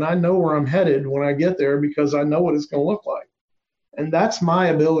find. And I know where I'm headed when I get there because I know what it's going to look like. And that's my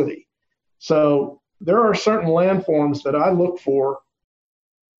ability. So there are certain landforms that I look for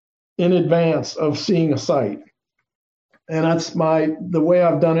in advance of seeing a site. And that's the way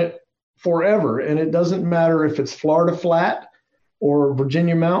I've done it forever. And it doesn't matter if it's Florida Flat or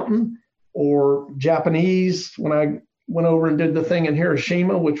Virginia Mountain or Japanese. When I went over and did the thing in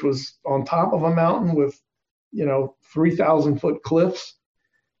Hiroshima, which was on top of a mountain with, 3,000 foot cliffs,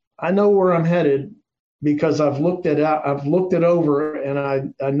 I know where I'm headed because I've looked it over, and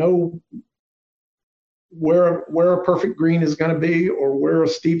I know where a perfect green is going to be, or where a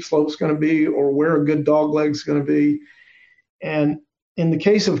steep slope is going to be, or where a good dog leg is going to be. And in the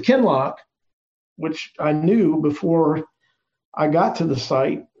case of Kinloch, which I knew before I got to the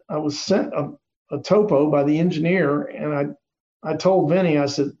site, I was sent a topo by the engineer, and I told Vinny, I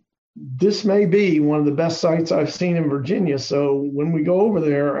said, this may be one of the best sites I've seen in Virginia. So when we go over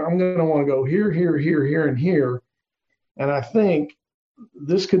there, I'm going to want to go here, here, here, here, and here. And I think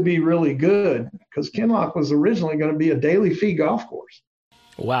this could be really good, because Kinloch was originally going to be a daily fee golf course.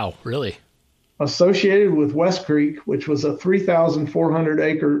 Wow, really? Associated with West Creek, which was a 3,400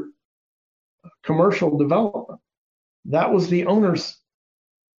 acre commercial development. That was the owner's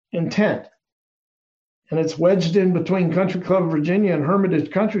intent. And it's wedged in between Country Club Virginia and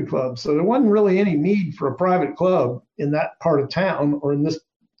Hermitage Country Club. So there wasn't really any need for a private club in that part of town or in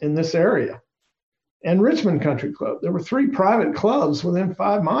this area. And Richmond Country Club, there were 3 private clubs within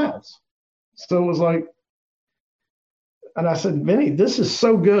 5 miles. So it was like, and I said, Vinny, this is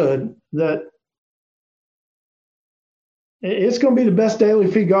so good that it's going to be the best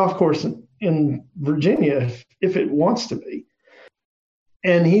daily fee golf course in Virginia if it wants to be.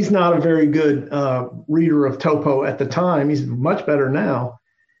 And he's not a very good reader of topo at the time. He's much better now.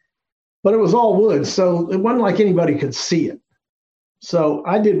 But it was all wood, so it wasn't like anybody could see it. So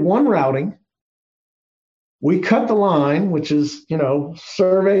I did one routing. We cut the line, which is,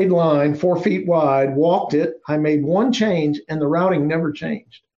 surveyed line, 4 feet wide, walked it. I made one change, and the routing never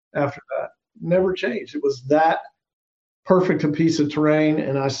changed after that. Never changed. It was that perfect a piece of terrain,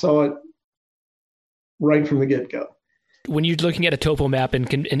 and I saw it right from the get-go. When you're looking at a topo map and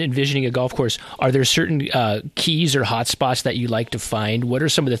envisioning a golf course, are there certain keys or hotspots that you like to find? What are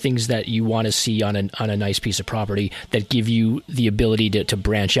some of the things that you want to see on a nice piece of property that give you the ability to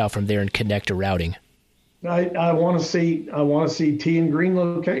branch out from there and connect a routing? I want to see tee and green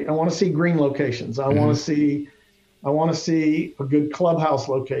location. I want to see green locations. I want to see a good clubhouse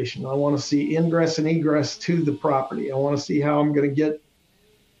location. I want to see ingress and egress to the property. I want to see how I'm going to get.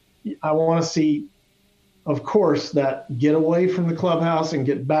 I want to see, of course, that get away from the clubhouse and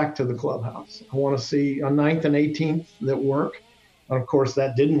get back to the clubhouse. I want to see a 9th and 18th that work. And of course,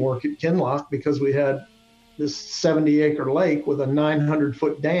 that didn't work at Kinloch because we had this 70-acre lake with a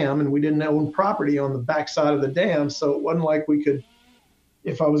 900-foot dam, and we didn't own property on the backside of the dam. So it wasn't like we could,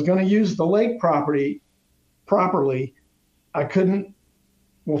 if I was going to use the lake property properly, I couldn't.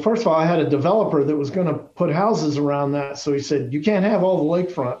 Well, first of all, I had a developer that was going to put houses around that. So he said, you can't have all the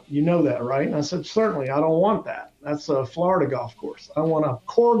lakefront. You know that, right? And I said, certainly, I don't want that. That's a Florida golf course. I want a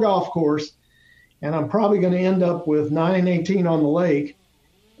core golf course, and I'm probably going to end up with 9 and 18 on the lake,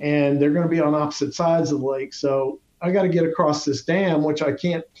 and they're going to be on opposite sides of the lake. So I got to get across this dam, which I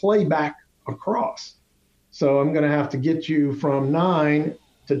can't play back across. So I'm going to have to get you from 9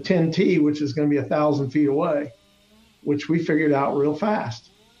 to 10T, which is going to be 1,000 feet away, which we figured out real fast.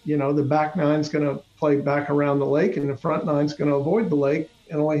 The back nine's going to play back around the lake, and the front nine's going to avoid the lake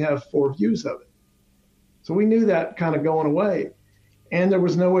and only have 4 views of it. So we knew that kind of going away. And there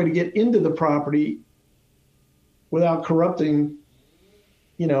was no way to get into the property without corrupting,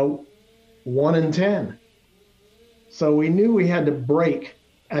 1 and 10. So we knew we had to break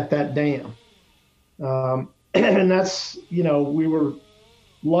at that dam. And that's, we were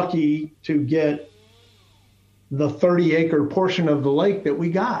lucky to get the 30-acre portion of the lake that we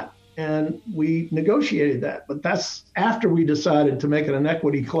got, and we negotiated that. But that's after we decided to make it an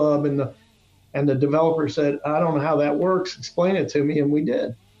equity club, and the developer said, I don't know how that works, explain it to me, and we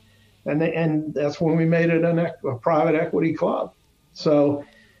did. And that's when we made it a private equity club. So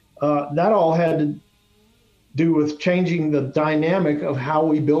that all had to do with changing the dynamic of how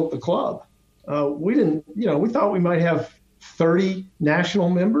we built the club. We didn't, we thought we might have 30 national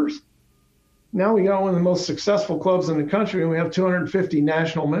members. Now we got one of the most successful clubs in the country, and we have 250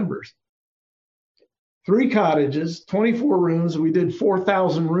 national members. 3 cottages, 24 rooms. We did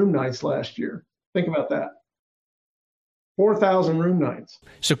 4,000 room nights last year. Think about that. 4,000 room nights.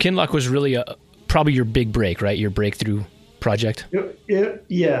 So Kinloch was really probably your big break, right? Your breakthrough project?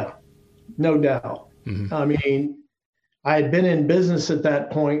 Yeah, no doubt. Mm-hmm. I mean, I had been in business at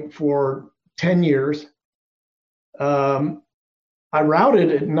that point for 10 years. I routed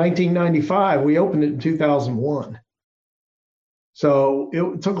it in 1995. We opened it in 2001. So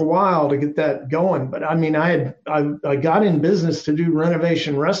it took a while to get that going. But I mean, I got in business to do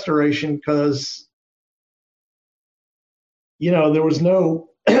renovation restoration because, there was no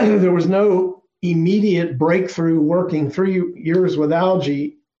immediate breakthrough working 3 years with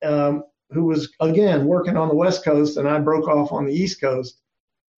Algie, who was, again, working on the West Coast, and I broke off on the East Coast.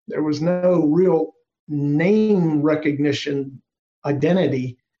 There was no real name recognition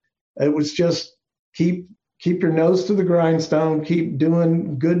identity. It was just keep your nose to the grindstone, keep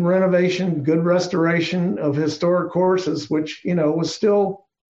doing good renovation, good restoration of historic courses, which, was still,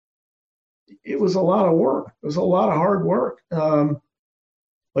 it was a lot of work. It was a lot of hard work.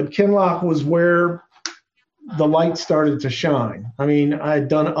 But Kinloch was where the light started to shine. I mean, I had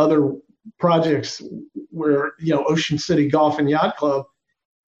done other projects where, Ocean City Golf and Yacht Club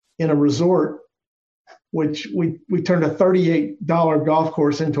in a resort which we turned a $38 golf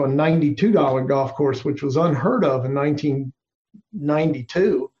course into a $92 golf course, which was unheard of in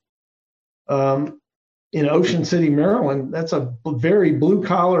 1992. In Ocean City, Maryland, that's a very blue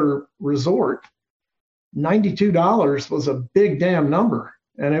collar resort. $92 was a big damn number.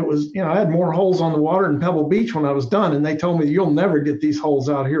 And it was, I had more holes on the water in Pebble Beach when I was done. And they told me, you'll never get these holes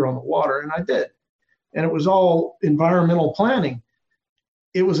out here on the water. And I did. And it was all environmental planning.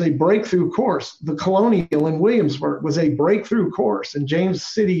 It was a breakthrough course. The Colonial in Williamsburg was a breakthrough course. And James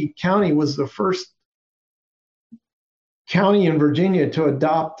City County was the first county in Virginia to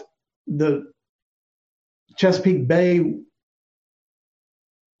adopt the Chesapeake Bay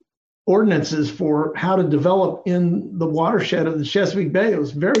ordinances for how to develop in the watershed of the Chesapeake Bay. It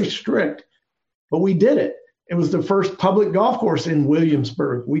was very strict, but we did it. It was the first public golf course in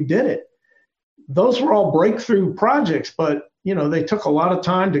Williamsburg. We did it. Those were all breakthrough projects, but they took a lot of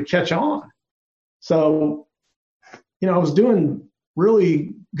time to catch on. So, I was doing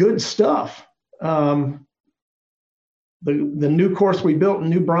really good stuff. The new course we built in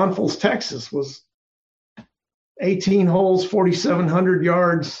New Braunfels, Texas was 18 holes, 4,700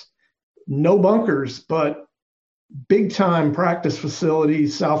 yards, no bunkers, but big time practice facility,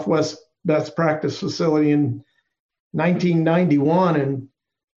 Southwest best practice facility in 1991, and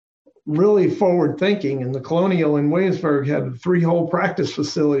really forward thinking. And the Colonial in Williamsburg had a 3-hole practice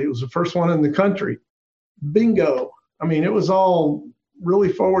facility. It was the first one in the country. Bingo. I mean, it was all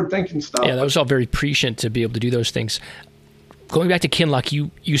really forward thinking stuff. Yeah, that was all very prescient to be able to do those things. Going back to Kinloch,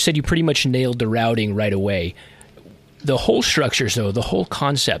 you said you pretty much nailed the routing right away. The whole structures, though, the whole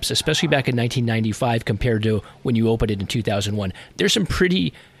concepts, especially back in 1995 compared to when you opened it in 2001, there's some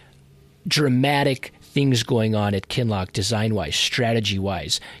pretty dramatic things going on at Kinloch design-wise,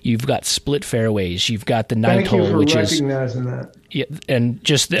 strategy-wise. You've got split fairways. You've got the ninth hole, which is... Thank you for recognizing that. Yeah, and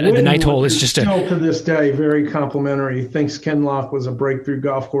just the ninth hole is just still to this day very complimentary. He thinks Kinloch was a breakthrough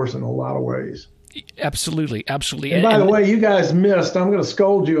golf course in a lot of ways. Absolutely, absolutely. And by the way, you guys missed, I'm going to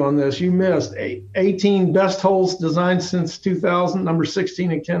scold you on this, you missed 18 best holes designed since 2000, number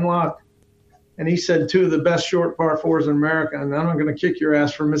 16 at Kinloch. And he said 2 of the best short par 4s in America. And I'm going to kick your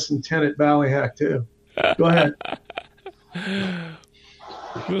ass for missing 10 at Ballyhack, too. Go ahead.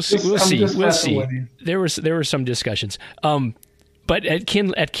 We'll see. There were some discussions. But at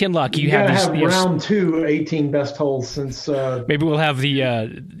Kinloch, you have have round 2, 18 best holes since. Maybe we'll have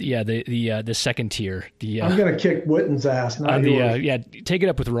the second tier. I'm going to kick Witten's ass. Not yours. Take it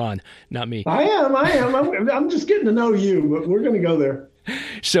up with Ron, not me. I am. I'm just getting to know you, but we're going to go there.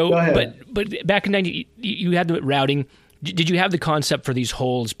 So, but back in 90, you had the routing. Did you have the concept for these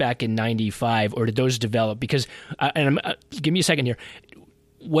holes back in 95, or did those develop? Because, give me a second here.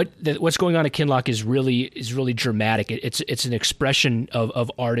 What's going on at Kinloch is really dramatic. It's an expression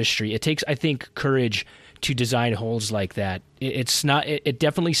of artistry. It takes, I think, courage to design holes like that. It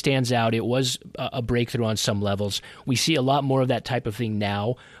definitely stands out. It was a breakthrough on some levels. We see a lot more of that type of thing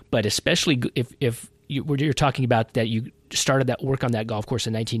now, but especially if you're talking about that you started that work on that golf course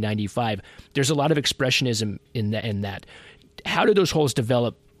in 1995, there's a lot of expressionism in that. How did those holes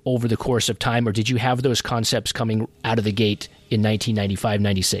develop over the course of time, or did you have those concepts coming out of the gate in 1995,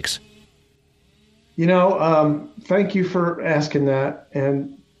 96? Thank you for asking that,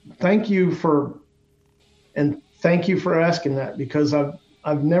 and thank you for asking that, because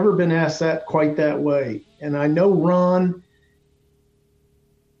I've never been asked that quite that way. And I know Ron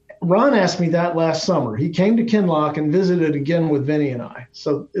asked me that last summer. He came to Kinloch and visited again with Vinny and I.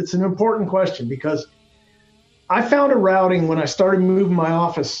 So it's an important question, because I found a routing when I started moving my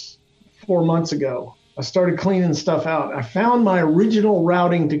office 4 months ago. I started cleaning stuff out. I found my original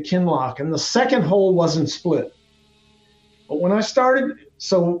routing to Kinloch, and the second hole wasn't split. But when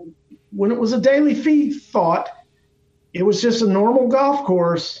it was a daily fee thought, it was just a normal golf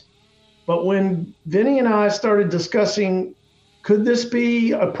course. But when Vinny and I started discussing, could this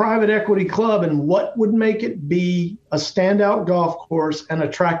be a private equity club, and what would make it be a standout golf course and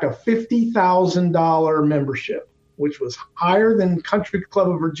attract a $50,000 membership, which was higher than Country Club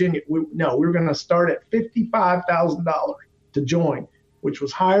of Virginia. We were going to start at $55,000 to join, which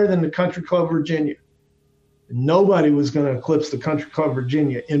was higher than the Country Club of Virginia. Nobody was going to eclipse the Country Club of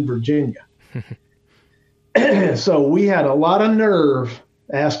Virginia in Virginia. So we had a lot of nerve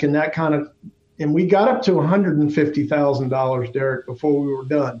asking that kind of. And we got up to $150,000, Derek, before we were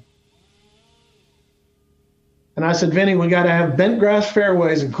done. And I said, Vinny, we got to have bent grass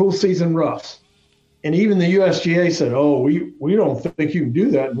fairways and cool season roughs. And even the USGA said, we don't think you can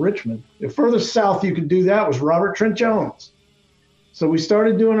do that in Richmond. The furthest south you could do that was Robert Trent Jones. So we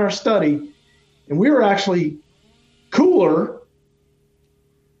started doing our study, and we were actually cooler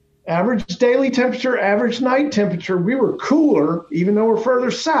Average daily temperature, average night temperature, we were cooler, even though we're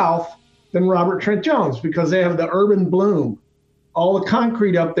further south, than Robert Trent Jones because they have the urban bloom. All the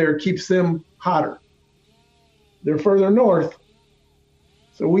concrete up there keeps them hotter. They're further north.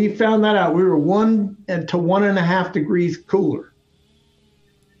 So we found that out. We were 1 to 1.5 degrees cooler.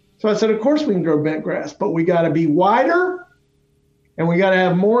 So I said, of course we can grow bent grass, but we got to be wider and we got to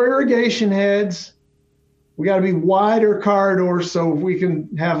have more irrigation heads. We got to be wider corridors so we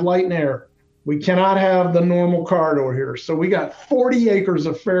can have light and air. We cannot have the normal corridor here. So we got 40 acres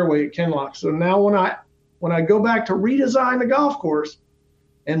of fairway at Kinloch. So now when I go back to redesign the golf course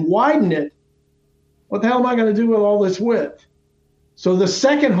and widen it, what the hell am I going to do with all this width? So the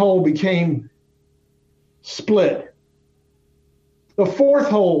second hole became split. The fourth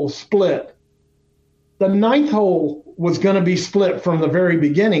hole split. The ninth hole was going to be split from the very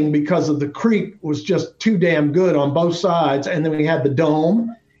beginning because of the creek was just too damn good on both sides. And then we had the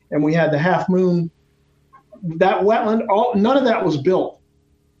dome and we had the half moon. That wetland, none of that was built.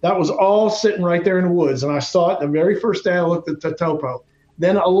 That was all sitting right there in the woods. And I saw it the very first day I looked at the topo.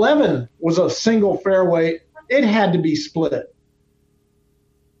 Then 11 was a single fairway. It had to be split.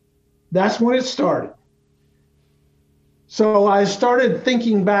 That's when it started. So I started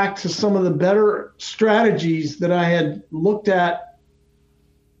thinking back to some of the better strategies that I had looked at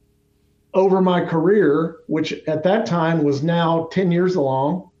over my career, which at that time was now 10 years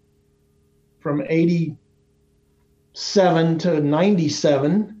along, from 87 to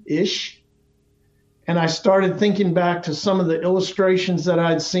 97-ish. And I started thinking back to some of the illustrations that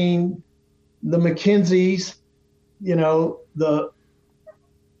I'd seen, the McKenzie's, you know, the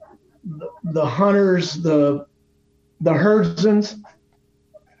Hunters, the Herdsons.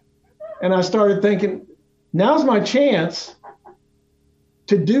 And I started thinking, now's my chance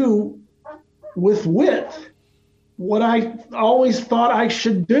to do with width what I always thought I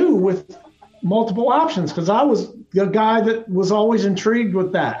should do with multiple options, because I was the guy that was always intrigued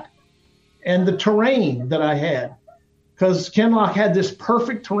with that and the terrain that I had, because Kinloch had this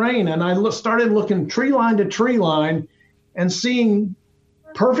perfect terrain. And I started looking tree line to tree line and seeing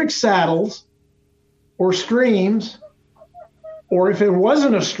perfect saddles or streams, or if it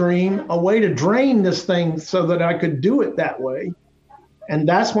wasn't a stream, a way to drain this thing so that I could do it that way. And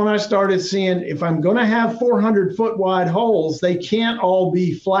that's when I started seeing, if I'm going to have 400-foot wide holes, they can't all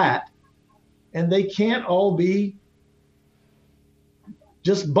be flat and they can't all be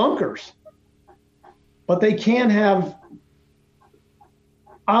just bunkers, but they can have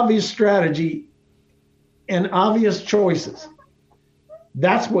obvious strategy and obvious choices.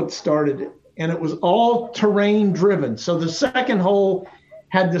 That's what started it. And it was all terrain driven. So the second hole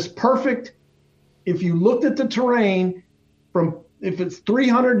had this perfect, if you looked at the terrain from, if it's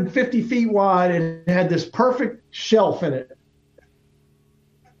 350 feet wide, it had this perfect shelf in it.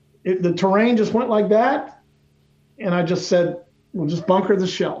 The terrain just went like that. And I just said, we'll just bunker the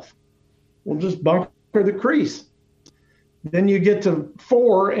shelf. We'll just bunker the crease. Then you get to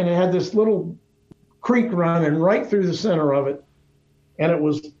 4 and it had this little creek running right through the center of it. And it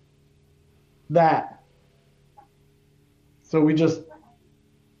was that. So we just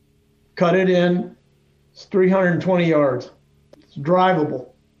cut it in. It's 320 yards. It's drivable.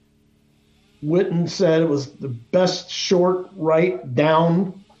 Witten said it was the best short right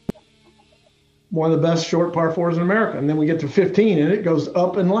down, one of the best short par 4s in America. And then we get to 15 and it goes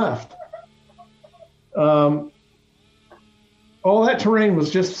up and left. All that terrain was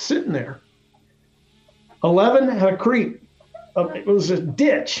just sitting there. 11 had a creek. It was a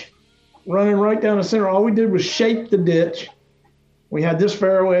ditch running right down the center. All we did was shape the ditch. We had this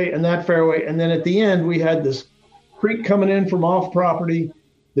fairway and that fairway. And then at the end, we had this creek coming in from off property.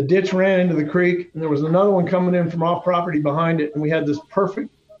 The ditch ran into the creek, and there was another one coming in from off property behind it. And we had this perfect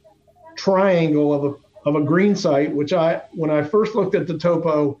triangle of a green site, which when I first looked at the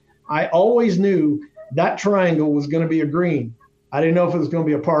topo, I always knew that triangle was going to be a green. I didn't know if it was going to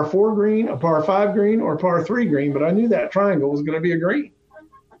be a par 4 green, a par 5 green, or a par 3 green, but I knew that triangle was going to be a green.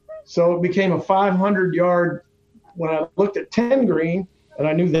 So it became a 500-yard. When I looked at 10 green, and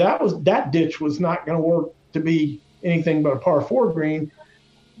I knew that ditch was not going to work to be anything but a par 4 green,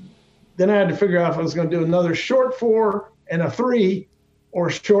 then I had to figure out if I was going to do another short 4 and a 3 or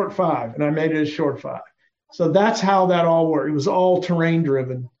short 5, and I made it a short 5. So that's how that all worked. It was all terrain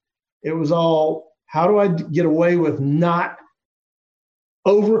driven. It was all, how do I get away with not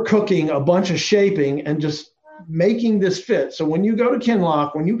overcooking a bunch of shaping and just making this fit? So when you go to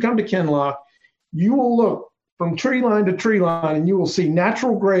Kinloch, when you come to Kinloch, you will look from tree line to tree line and you will see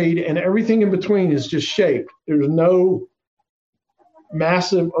natural grade, and everything in between is just shaped. There's no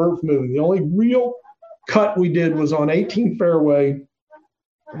massive earth moving. The only real cut we did was on 18 fairway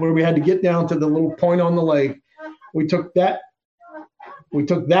where we had to get down to the little point on the lake. We took that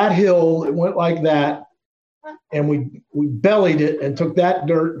hill, it went like that, and we bellied it and took that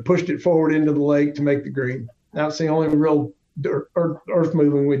dirt and pushed it forward into the lake to make the green. That's the only real earth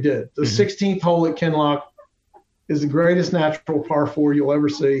moving we did. The 16th hole at Kinloch is the greatest natural par 4 you'll ever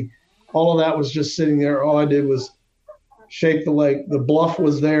see. All of that was just sitting there. All I did was shape the lake. The bluff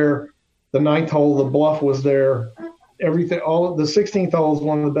was there. The 9th hole, the bluff was there. Everything. The 16th hole is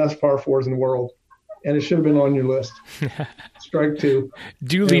one of the best par 4s in the world, and it should have been on your list. Strike 2.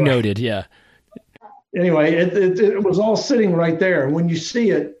 Duly noted. Yeah. Anyway, it was all sitting right there, and when you see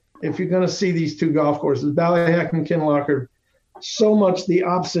it, if you're going to see these two golf courses, Ballyhack and Kinloch are so much the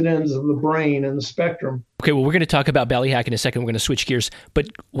opposite ends of the brain and the spectrum. Okay, well, we're going to talk about Ballyhack in a second. We're going to switch gears. But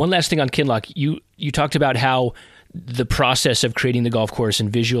one last thing on Kinloch. You talked about how the process of creating the golf course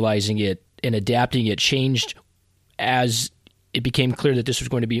and visualizing it and adapting it changed as it became clear that this was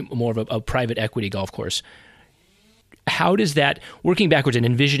going to be more of a private equity golf course. How does that, working backwards and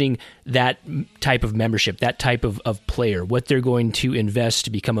envisioning that type of membership, that type of player, what they're going to invest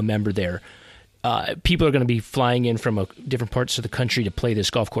to become a member there, people are going to be flying in from different parts of the country to play this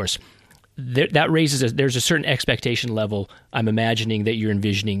golf course. That raises there's a certain expectation level, I'm imagining, that you're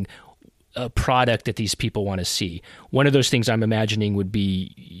envisioning a product that these people want to see. One of those things I'm imagining would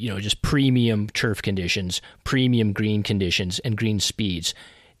be, just premium turf conditions, premium green conditions, and green speeds.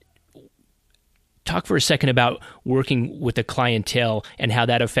 Talk for a second about working with the clientele and how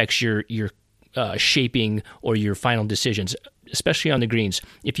that affects your shaping or your final decisions, especially on the greens.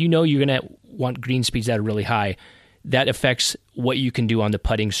 If you know you're going to want green speeds that are really high, that affects what you can do on the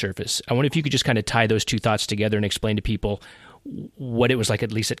putting surface. I wonder if you could just kind of tie those two thoughts together and explain to people what it was like,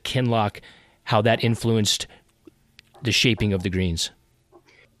 at least at Kinloch, how that influenced the shaping of the greens.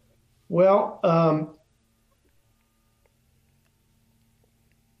 Well,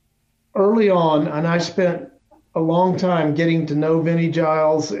 early on, and I spent a long time getting to know Vinnie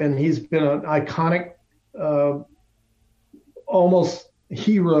Giles, and he's been an iconic, almost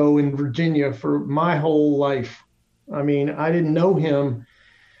hero in Virginia for my whole life. I mean, I didn't know him.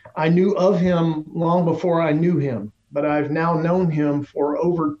 I knew of him long before I knew him, but I've now known him for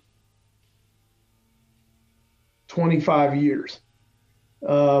over 25 years.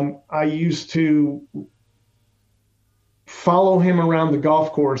 I used to follow him around the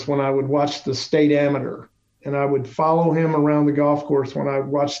golf course when I would watch the State Amateur, and I would follow him around the golf course when I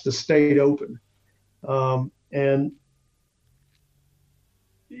watched the State Open. And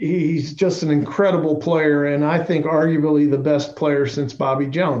he's just an incredible player, and I think arguably the best player since Bobby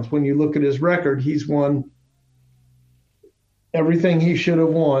Jones. When you look at his record, he's won everything he should have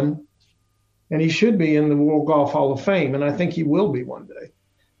won, and he should be in the World Golf Hall of Fame, and I think he will be one day.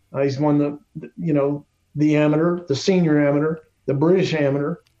 He's won the amateur, the senior amateur, the British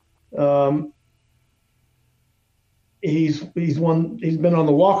amateur. He's been on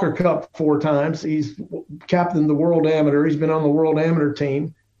the Walker Cup 4 times. He's captained the World Amateur. He's been on the World Amateur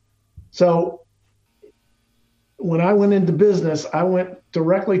team. So when I went into business, I went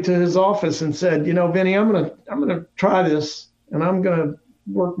directly to his office and said, Vinny, I'm gonna try this, and I'm gonna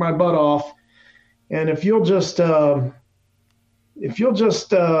work my butt off. And if you'll just help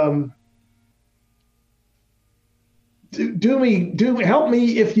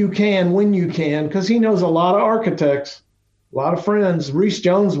me if you can, when you can, because he knows a lot of architects, a lot of friends. Reese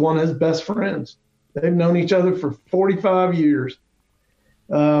Jones, one of his best friends. They've known each other for 45 years.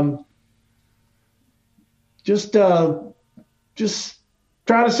 Just try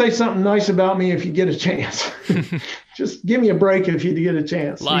to say something nice about me if you get a chance. Just give me a break if you get a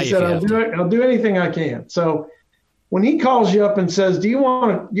chance. He said, I'll do anything I can. So when he calls you up and says, do you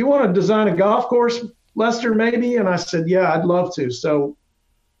want to design a golf course, Lester, maybe? And I said, yeah, I'd love to. So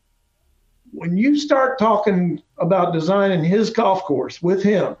when you start talking about designing his golf course with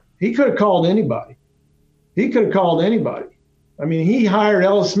him, he could have called anybody. I mean, he hired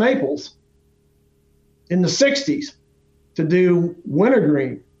Ellis Maples in the 60s to do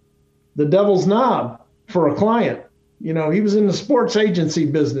Wintergreen, the Devil's Knob, for a client. He was in the sports agency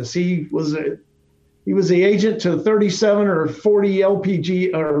business. He was the agent to 37 or 40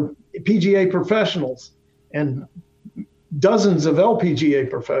 LPG or PGA professionals and dozens of LPGA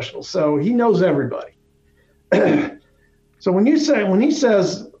professionals. So he knows everybody. So when he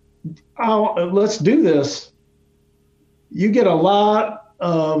says, let's do this, you get a lot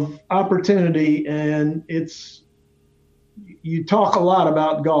of opportunity, and you talk a lot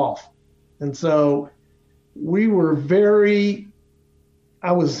about golf. And so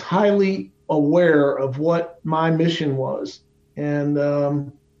I was highly aware of what my mission was. And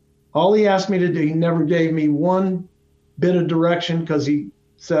all he asked me to do, he never gave me one bit of direction, because he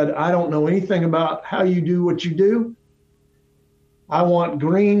said, I don't know anything about how you do what you do. I want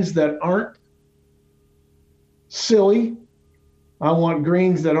greens that aren't silly. I want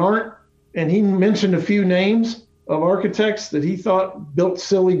greens that aren't. And he mentioned a few names of architects that he thought built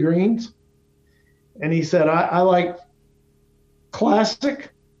silly greens. And he said, I like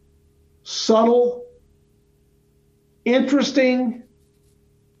classic, subtle, interesting,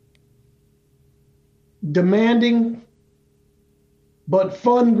 demanding, but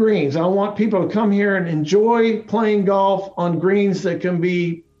fun greens. I want people to come here and enjoy playing golf on greens that can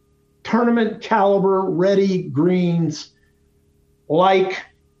be tournament caliber ready greens, like,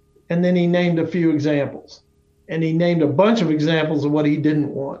 and then he named a few examples. And he named a bunch of examples of what he didn't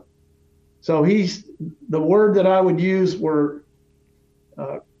want. So the word that I would use were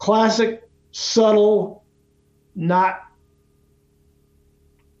classic, subtle, not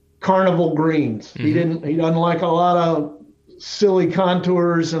carnival greens. Mm-hmm. He doesn't like a lot of silly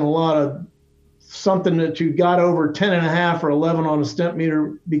contours and a lot of something that you got over 10.5 or 11 on a stent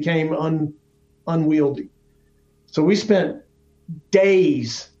meter became unwieldy. So we spent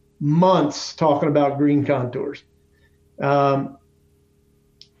days, months talking about green contours. And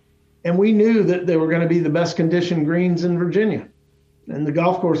we knew that they were going to be the best conditioned greens in Virginia. And the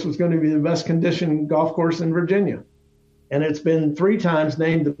golf course was going to be the best conditioned golf course in Virginia. And it's been 3 times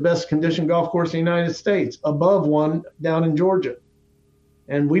named the best conditioned golf course in the United States, above one down in Georgia.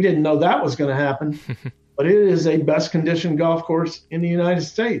 And we didn't know that was going to happen, but it is a best conditioned golf course in the United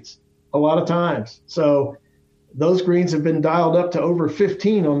States a lot of times. So those greens have been dialed up to over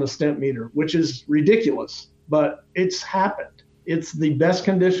 15 on the stent meter, which is ridiculous, but it's happened. It's the best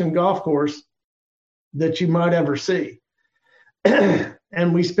conditioned golf course that you might ever see.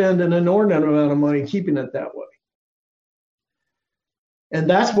 And we spend an inordinate amount of money keeping it that way. And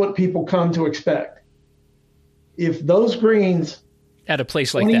that's what people come to expect. If those greens at a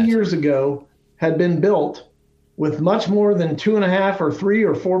place like 20 that years ago had been built with much more than 2.5 or 3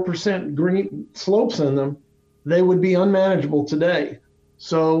 or 4% green slopes in them, they would be unmanageable today.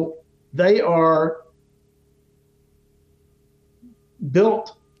 So they are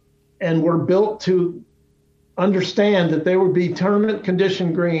built and were built to understand that they would be tournament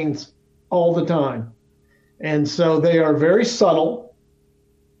conditioned greens all the time. And so they are very subtle.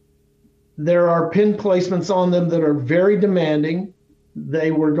 There are pin placements on them that are very demanding.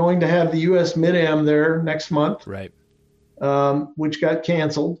 They were going to have the U.S. Mid-Am there next month, right? Which got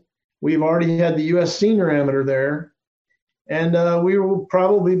canceled. We've already had the U.S. Senior Amateur there, and we will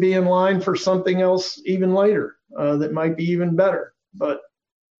probably be in line for something else even later that might be even better. But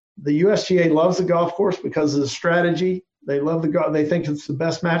the USGA loves the golf course because of the strategy. They love they think it's the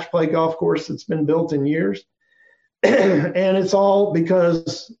best match play golf course that's been built in years, and it's all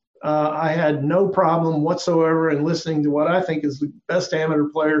because I had no problem whatsoever in listening to what I think is the best amateur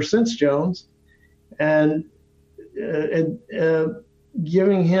player since Jones, and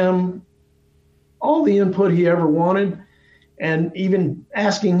giving him all the input he ever wanted, and even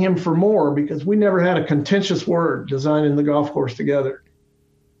asking him for more, because we never had a contentious word designing the golf course together,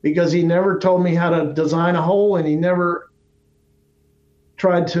 because he never told me how to design a hole, and he never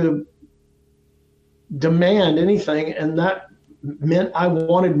tried to demand anything, and that meant I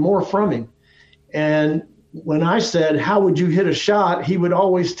wanted more from him. And when I said, how would you hit a shot, he would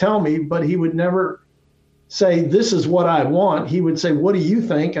always tell me, but he would never say, this is what I want. He would say, what do you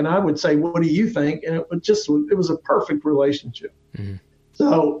think? And I would say, what do you think? And it was a perfect relationship. Mm-hmm.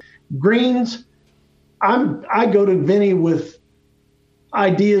 So greens, I go to Vinny with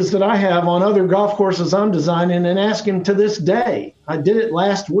ideas that I have on other golf courses I'm designing and ask him to this day. I did it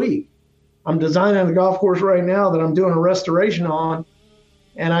last week. I'm designing a golf course right now that I'm doing a restoration on.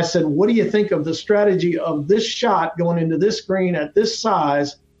 And I said, what do you think of the strategy of this shot going into this green at this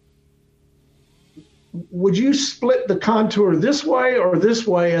size? Would you split the contour this way or this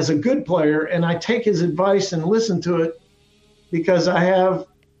way as a good player? And I take his advice and listen to it, because I have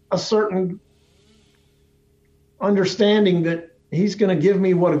a certain understanding that he's going to give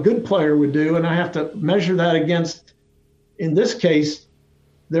me what a good player would do. And I have to measure that against, in this case,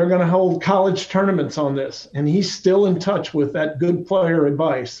 they're going to hold college tournaments on this. And he's still in touch with that good player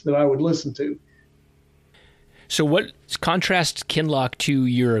advice that I would listen to. So what contrasts Kinloch to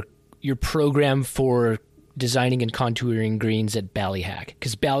your program for designing and contouring greens at Ballyhack?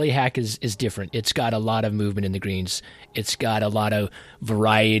 Because Ballyhack is different. It's got a lot of movement in the greens. It's got a lot of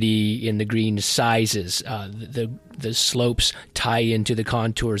variety in the green sizes. The slopes tie into the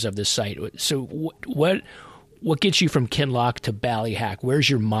contours of the site. So what gets you from Kinloch to Ballyhack? Where's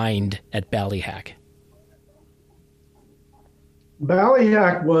your mind at Ballyhack?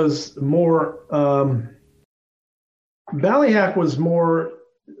 Ballyhack was more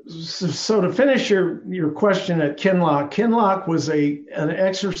So to finish your question at Kinloch was an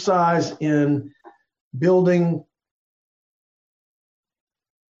exercise in building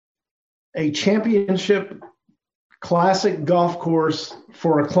a championship classic golf course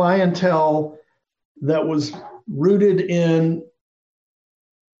for a clientele that was rooted in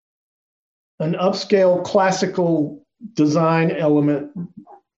an upscale classical design element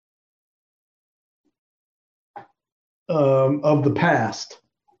of the past,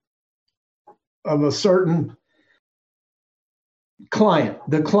 of a certain client.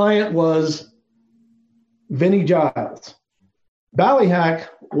 The client was Vinnie Giles. Ballyhack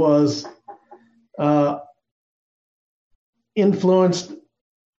was influenced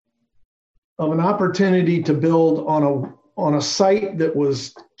of an opportunity to build on a site that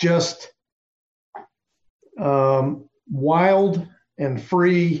was just wild and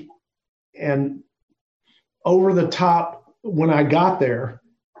free and over the top when I got there,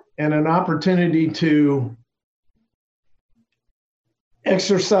 and an opportunity to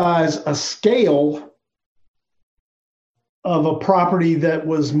exercise a scale of a property that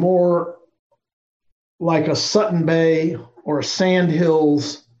was more like a Sutton Bay or a Sand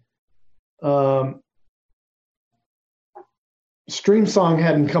Hills. Streamsong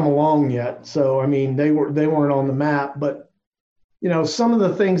hadn't come along yet, so I mean they weren't on the map. But some of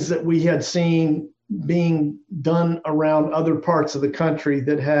the things that we had seen being done around other parts of the country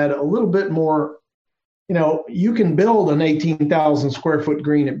that had a little bit more, you can build an 18,000 square foot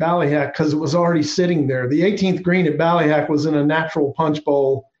green at Ballyhack because it was already sitting there. The 18th green at Ballyhack was in a natural punch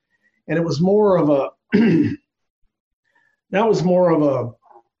bowl, and it was more of a that was more of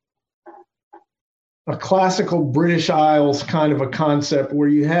a classical British Isles kind of a concept where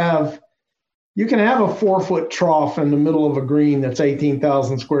you can have a 4-foot trough in the middle of a green that's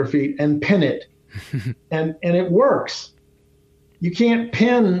 18,000 square feet and pin it. and it works. You can't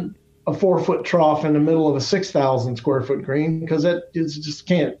pin a 4-foot trough in the middle of a 6,000 square foot green because it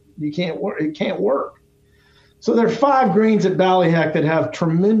can't work. So there are 5 greens at Ballyhack that have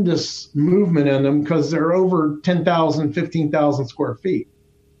tremendous movement in them because they're over 10,000, 15,000 square feet.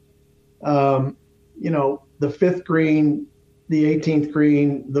 The 5th green, the 18th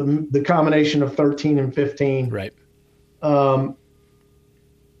green, the combination of 13 and 15. Right.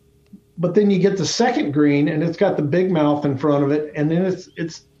 But then you get the 2nd green, and it's got the big mouth in front of it, and then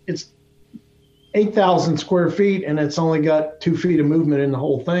it's 8,000 square feet, and it's only got 2 feet of movement in the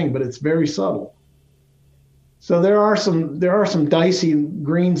whole thing, but it's very subtle. So there are some dicey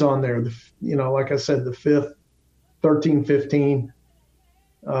greens on there. Like I said, the 5th, 13, 15,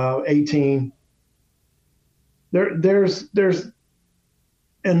 18. There's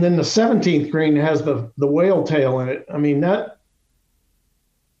and then the 17th green has the whale tail in it. I mean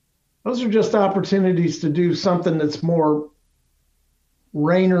those are just opportunities to do something that's more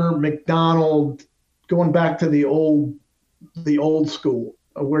Rayner, McDonald, going back to the old school,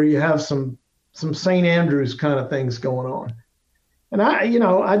 where you have some St. Andrews kind of things going on. And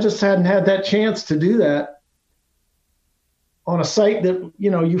I just hadn't had that chance to do that on a site that,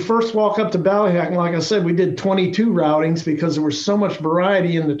 you first walk up to Ballyhack, and like I said, we did 22 routings because there was so much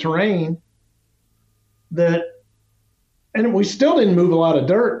variety in the terrain and we still didn't move a lot of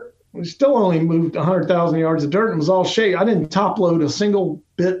dirt. We still only moved 100,000 yards of dirt, and it was all shaped. I didn't top load a single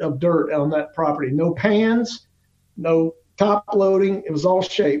bit of dirt on that property. No pans, no top loading. It was all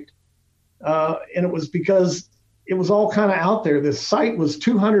shaped. And it was because it was all kind of out there. This site was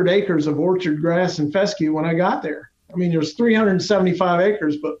 200 acres of orchard grass and fescue when I got there. I mean, there's 375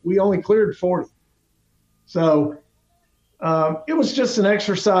 acres, but we only cleared 40. So it was just an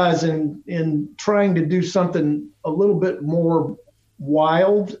exercise in trying to do something a little bit more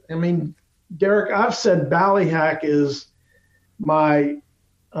wild. I mean, Derek, I've said Ballyhack is my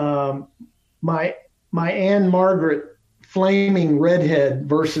Anne Margaret flaming redhead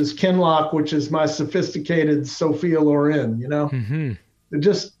versus Kinloch, which is my sophisticated Sophia Loren. Mm-hmm.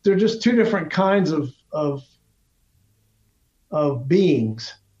 They're just two different kinds of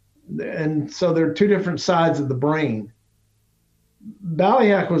beings, and so they're two different sides of the brain.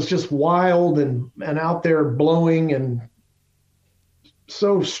 Ballyhack was just wild and out there blowing and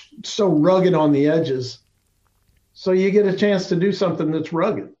so rugged on the edges. So you get a chance to do something that's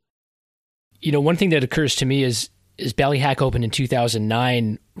rugged. One thing that occurs to me is Ballyhack opened in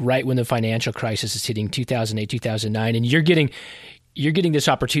 2009, right when the financial crisis is hitting, 2008, 2009, and you're getting this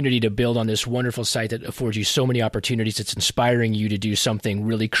opportunity to build on this wonderful site that affords you so many opportunities. It's inspiring you to do something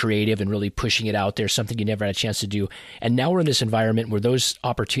really creative and really pushing it out there, something you never had a chance to do. And now we're in this environment where those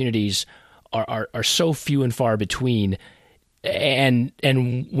opportunities are so few and far between. And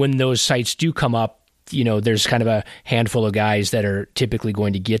when those sites do come up, there's kind of a handful of guys that are typically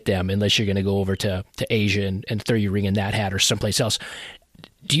going to get them unless you're going to go over to Asia and throw your ring in that hat or someplace else.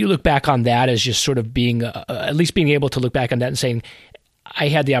 Do you look back on that as just sort of being, at least being able to look back on that and saying, I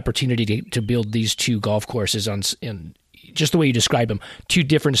had the opportunity to build these 2 golf courses in just the way you describe them, 2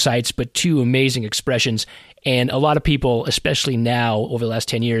 different sites, but 2 amazing expressions. And a lot of people, especially now over the last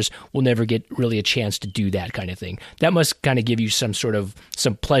 10 years, will never get really a chance to do that kind of thing. That must kind of give you some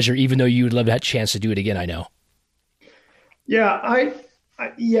pleasure, even though you would love that chance to do it again, I know. Yeah,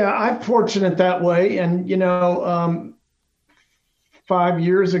 I'm fortunate that way. And, 5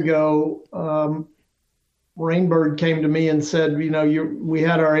 years ago, Rainbird came to me and said, we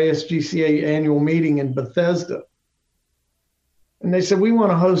had our ASGCA annual meeting in Bethesda. And they said, we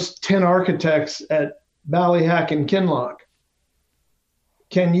want to host 10 architects at Ballyhack and Kinloch.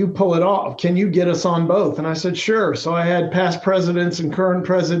 Can you pull it off? Can you get us on both? And I said, sure. So I had past presidents and current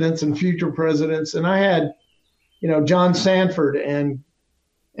presidents and future presidents. And I had, John Sanford and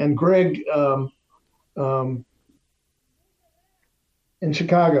Greg in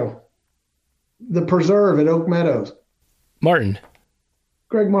Chicago, the Preserve at Oak Meadows. Greg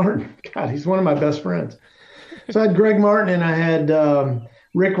Martin. God, he's one of my best friends. So I had Greg Martin and I had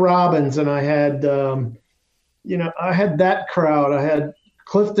Rick Robbins and I had, I had that crowd. I had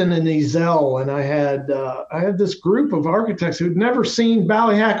Clifton and Ezel and I had this group of architects who'd never seen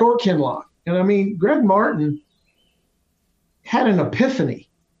Ballyhack or Kinloch. And I mean, Greg Martin had an epiphany.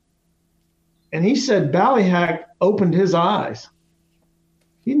 And he said Ballyhack opened his eyes.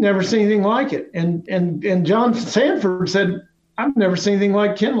 He'd never seen anything like it. And John Sanford said, I've never seen anything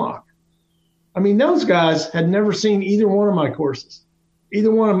like Kinloch. I mean, those guys had never seen either one of my courses. They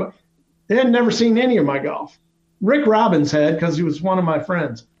had never seen any of my golf. Rick Robbins had, because he was one of my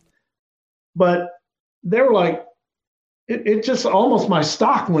friends. But they were like, it just almost my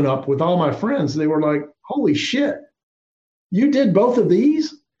stock went up with all my friends. They were like, holy shit, you did both of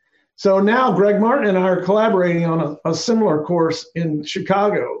these? So now Greg Martin and I are collaborating on a similar course in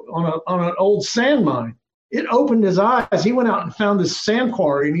Chicago on an old sand mine. It opened his eyes. He went out and found this sand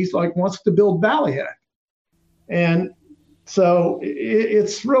quarry, and he's like, wants to build Ballyhack. And so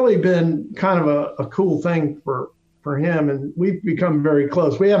it's really been kind of a cool thing for him, and we've become very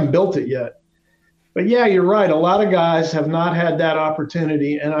close. We haven't built it yet. But yeah, you're right. A lot of guys have not had that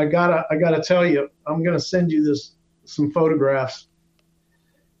opportunity, and I gotta tell you, I'm gonna send you some photographs.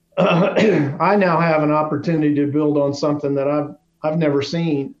 I now have an opportunity to build on something that I've never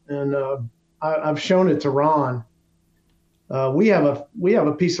seen, and I've shown it to Ron. We have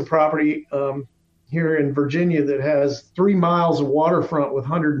a piece of property here in Virginia that has 3 miles of waterfront with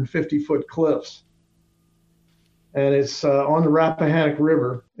 150-foot cliffs, and it's on the Rappahannock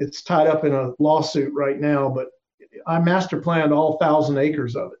River. It's tied up in a lawsuit right now, but I master planned all 1,000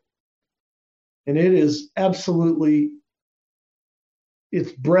 acres of it, and it is absolutely.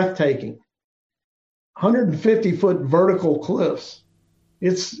 It's breathtaking. 150-foot vertical cliffs.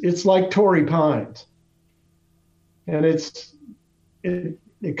 It's like Torrey Pines. And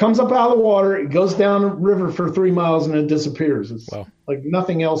it comes up out of the water, it goes down the river for 3 miles and it disappears. It's like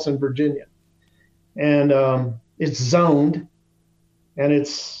nothing else in Virginia. And it's zoned, and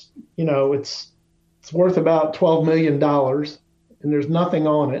it's worth about $12 million, and there's nothing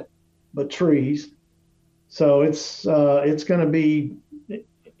on it but trees. So it's going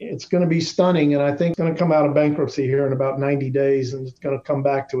to be stunning, and I think it's going to come out of bankruptcy here in about 90 days, and it's going to come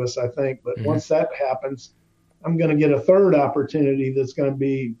back to us, I think. But once that happens, I'm going to get a third opportunity that's going to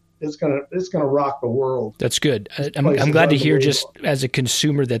be it's going to rock the world. That's good. I'm glad to hear, just as a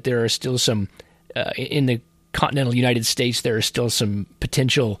consumer, that there are still some in the continental United States. There are still some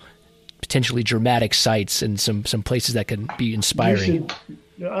potentially dramatic sites and some places that can be inspiring.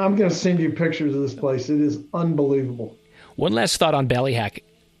 I'm going to send you pictures of this place. It is unbelievable. One last thought on Ballyhack.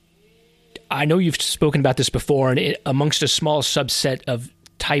 I know you've spoken about this before, and amongst a small subset of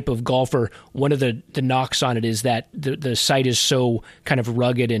type of golfer, one of the knocks on it is that the site is so kind of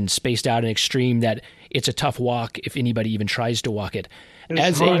rugged and spaced out and extreme that it's a tough walk if anybody even tries to walk it.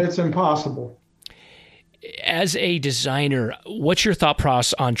 It's impossible. As a designer, what's your thought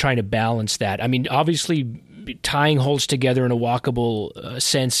process on trying to balance that? I mean, obviously, tying holes together in a walkable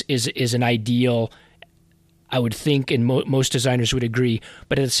sense is an ideal, I would think, and most designers would agree.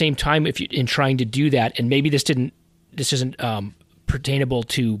 But at the same time, in trying to do that, and maybe this isn't pertainable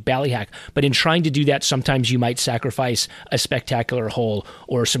to Ballyhack, but in trying to do that, sometimes you might sacrifice a spectacular hole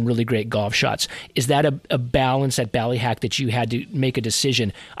or some really great golf shots. Is that a balance at Ballyhack that you had to make a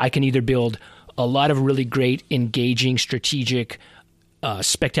decision? I can either build a lot of really great, engaging, strategic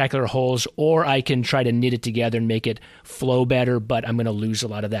spectacular holes, or I can try to knit it together and make it flow better, but I'm going to lose a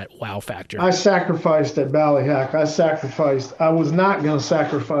lot of that wow factor. I sacrificed at Ballyhack. I was not going to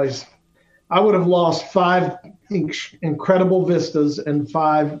sacrifice. I would have lost 5 incredible vistas and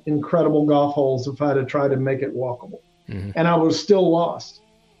 5 incredible golf holes if I had tried to make it walkable. Mm-hmm. And I was still lost,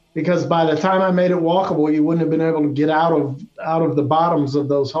 because by the time I made it walkable, you wouldn't have been able to get out of the bottoms of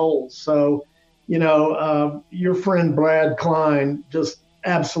those holes. So, your friend Brad Klein just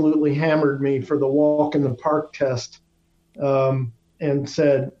absolutely hammered me for the walk in the park test, and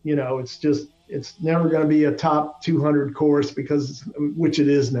said, it's never going to be a top 200 course, which it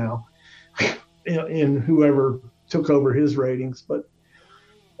is now in whoever took over his ratings. But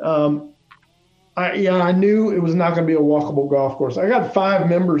I knew it was not going to be a walkable golf course. I got 5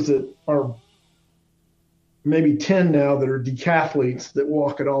 members that are maybe 10 now that are decathletes that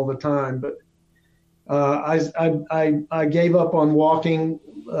walk it all the time. But I gave up on walking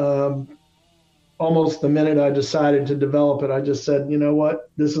almost the minute I decided to develop it. I just said, you know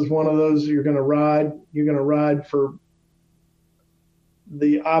what, this is one of those you're going to ride. You're going to ride for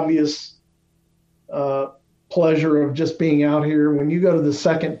the obvious pleasure of just being out here. When you go to the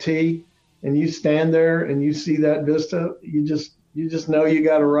second tee and you stand there and you see that vista, you just know you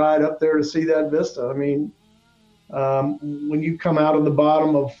got to ride up there to see that vista. I mean, when you come out of the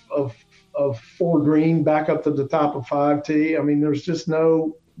bottom of 4 green back up to the top of 5 tee, I mean, there's just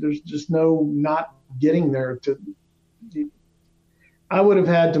no not getting there. I would have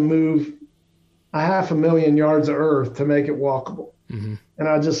had to move 500,000 yards of earth to make it walkable. Mm-hmm. And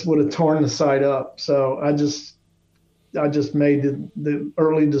I just would have torn the site up. So I just made the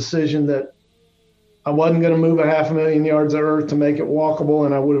early decision that I wasn't going to move 500,000 yards of earth to make it walkable,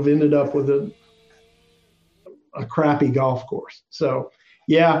 and I would have ended up with a crappy golf course. So,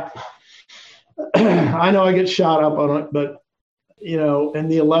 yeah, I know I get shot up on it, but in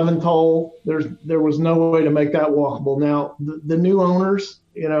the 11th hole, there was no way to make that walkable. Now, the new owners,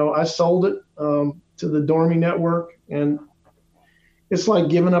 I sold it to the Dormy Network, and it's like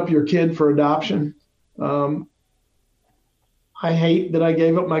giving up your kid for adoption. I hate that I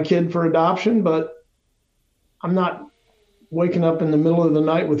gave up my kid for adoption, but I'm not waking up in the middle of the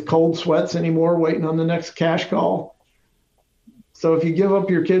night with cold sweats anymore, waiting on the next cash call. So if you give up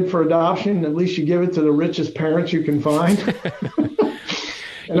your kid for adoption, at least you give it to the richest parents you can find.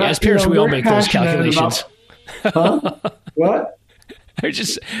 As parents, we all make those calculations. What? I was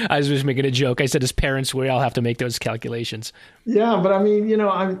just making a joke. I said, as parents, we all have to make those calculations. Yeah, but I mean,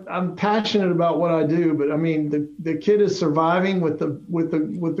 I'm passionate about what I do, but I mean, the kid is surviving with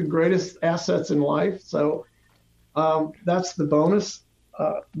the greatest assets in life. So that's the bonus.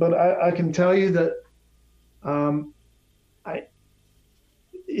 But I can tell you that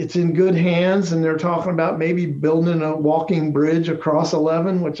it's in good hands, and they're talking about maybe building a walking bridge across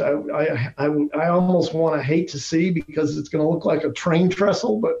 11, which I almost hate to see, because it's going to look like a train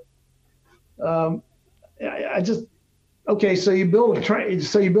trestle. But okay, so you build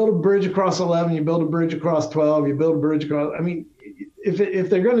a bridge across 11, you build a bridge across 12, you build a bridge across. I mean, if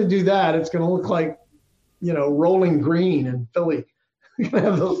they're going to do that, it's going to look like Rolling Green in Philly. You're going to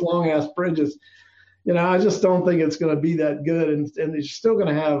have those long ass bridges. I just don't think it's going to be that good. And you're still going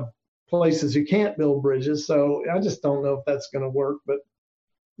to have places you can't build bridges. So I just don't know if that's going to work. But,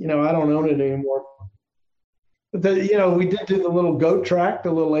 I don't own it anymore. But, we did do the little goat track,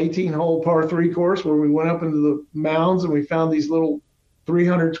 the little 18-hole par 3 course where we went up into the mounds and we found these little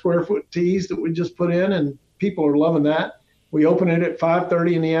 300-square-foot tees that we just put in, and people are loving that. We open it at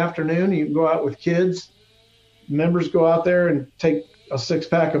 5:30 in the afternoon. You can go out with kids. Members go out there and take a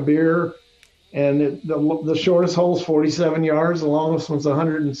 6-pack of beer. And the shortest hole is 47 yards. The longest one's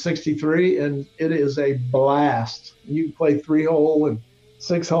 163, and it is a blast. You can play 3-hole and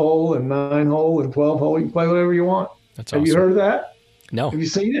 6-hole and 9-hole and 12-hole. You can play whatever you want. That's awesome. Have you heard of that? No. Have you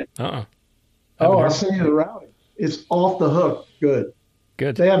seen it? I'll send you the routing. It's off the hook. Good.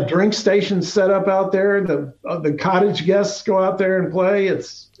 They have drink stations set up out there. The cottage guests go out there and play.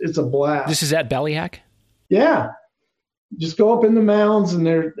 It's a blast. This is at Ballyhack? Yeah. Just go up in the mounds, and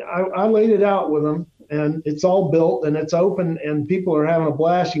I laid it out with them, and it's all built and it's open, and people are having a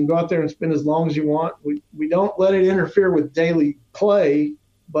blast. You can go out there and spend as long as you want. We don't let it interfere with daily play,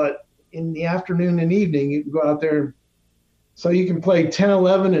 but in the afternoon and evening, you can go out there. So you can play 10,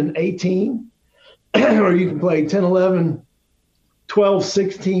 11, and 18, or you can play 10, 11, 12,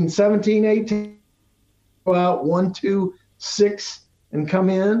 16, 17, 18, go out 1, 2, 6, and come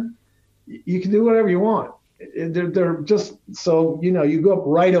in. You can do whatever you want. They're just so you go up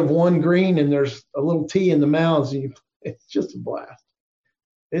right of 1 green, and there's a little tee in the mounds, and it's just a blast.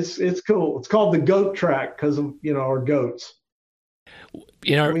 It's cool. It's called the goat track because of our goats.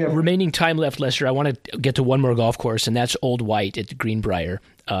 In our remaining time left, Lester, I want to get to one more golf course, and that's Old White at Greenbrier.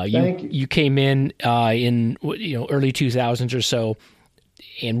 You came in early 2000s or so,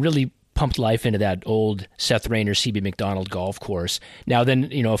 and really pumped life into that old Seth Rayner CB Macdonald golf course. Now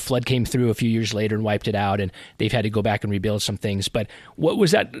then, a flood came through a few years later and wiped it out, and they've had to go back and rebuild some things. But what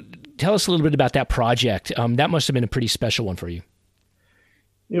was that? Tell us a little bit about that project. That must have been a pretty special one for you.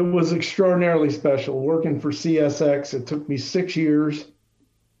 It was extraordinarily special. Working for CSX, it took me 6 years.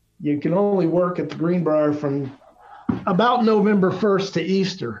 You can only work at the Greenbrier from about November 1st to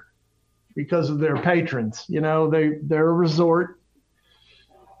Easter because of their patrons. They're a resort.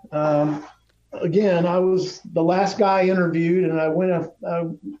 Again, I was the last guy interviewed, and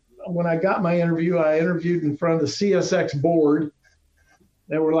when I got my interview, I interviewed in front of the CSX board.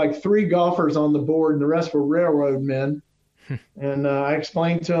 There were like 3 golfers on the board, and the rest were railroad men. And I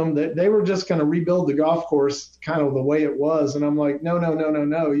explained to them that they were just going to rebuild the golf course kind of the way it was. And I'm like,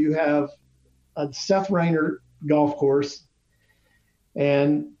 no. You have a Seth Rayner golf course.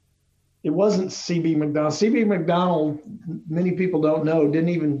 And it wasn't CB Macdonald. CB Macdonald, many people don't know, didn't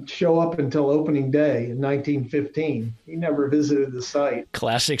even show up until opening day in 1915. He never visited the site.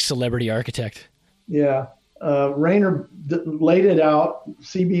 Classic celebrity architect. Yeah. Rayner laid it out.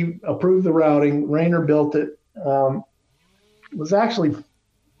 CB approved the routing. Rayner built it. It was actually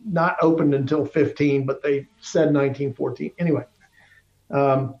not opened until 15, but they said 1914. Anyway,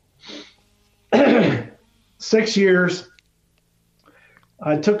 6 years.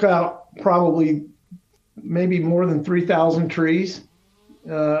 I took out probably maybe more than 3,000 trees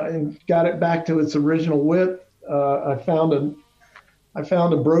and got it back to its original width. I found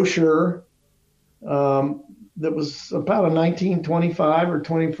a brochure that was about a 1925 or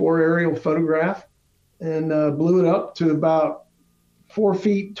 24 aerial photograph, and blew it up to about 4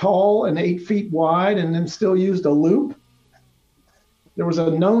 feet tall and 8 feet wide, and then still used a loop. There was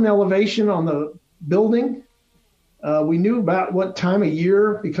a known elevation on the building. We knew about what time of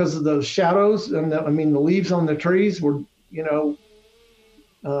year because of those shadows, and the leaves on the trees were,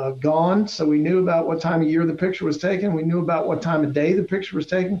 gone. So we knew about what time of year the picture was taken. We knew about what time of day the picture was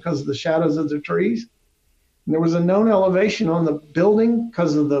taken because of the shadows of the trees. And there was a known elevation on the building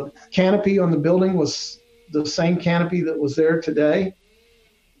because of the canopy on the building was the same canopy that was there today.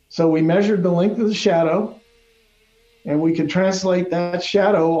 So we measured the length of the shadow, and we could translate that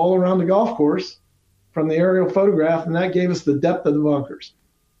shadow all around the golf course from the aerial photograph, and that gave us the depth of the bunkers.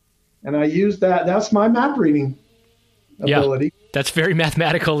 And I used that. That's my map reading ability. Yeah, that's very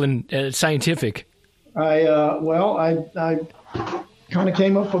mathematical and scientific. I kind of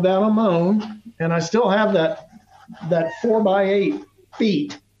came up with that on my own, and I still have that 4x8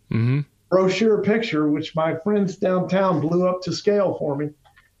 feet brochure picture, which my friends downtown blew up to scale for me.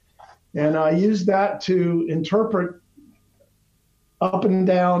 And I used that to interpret up and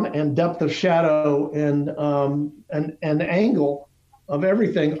down and depth of shadow and angle of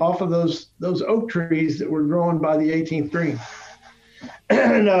everything off of those oak trees that were growing by the 18th green.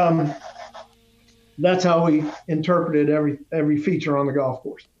 And that's how we interpreted every feature on the golf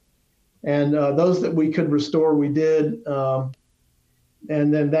course. And those that we could restore, we did.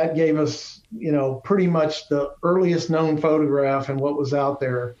 And then that gave us, pretty much the earliest known photograph and what was out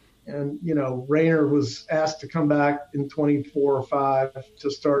there. And, Rayner was asked to come back in 24 or 5 to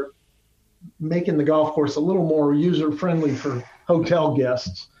start making the golf course a little more user-friendly for hotel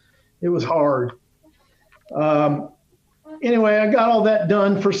guests. It was hard. Anyway, I got all that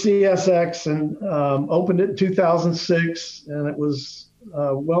done for CSX and opened it in 2006, and it was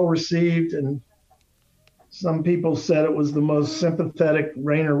well received. And some people said it was the most sympathetic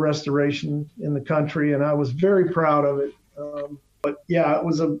Rayner restoration in the country, and I was very proud of it. But yeah, it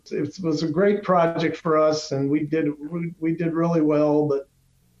was a great project for us, and we did really well. But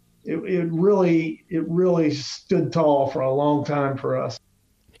it really stood tall for a long time for us.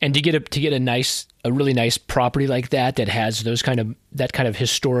 And to get a really nice property like that has that kind of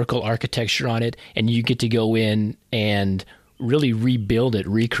historical architecture on it, and you get to go in and really rebuild it,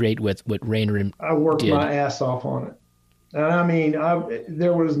 recreate what Rayner did. I worked my ass off on it. And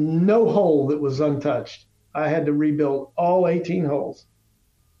there was no hole that was untouched. I had to rebuild all 18 holes.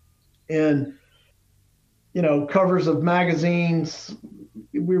 And, covers of magazines,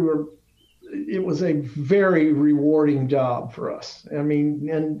 it was a very rewarding job for us. And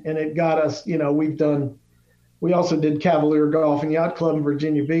it got us, we also did Cavalier Golf and Yacht Club in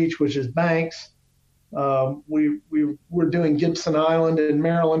Virginia Beach, which is Banks. We're doing Gibson Island in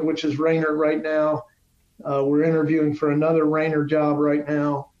Maryland, which is Rayner right now. We're interviewing for another Rayner job right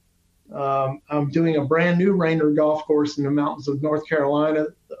now. I'm doing a brand new Rainer golf course in the mountains of North Carolina.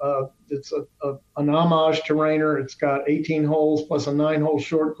 It's an homage to Rainer. It's got 18 holes plus a 9-hole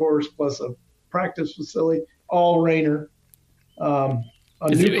short course plus a practice facility, all Rainer.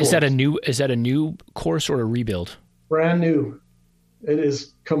 Is that a new course or a rebuild? Brand new. It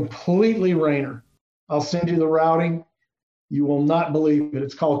is completely Rainer. I'll send you the routing. You will not believe it.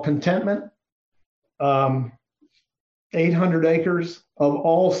 It's called Contentment. 800 acres of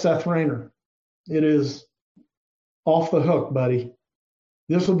all Seth Rainer. It is off the hook, buddy.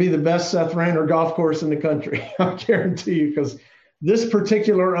 This will be the best Seth Rainer golf course in the country. I guarantee you, because this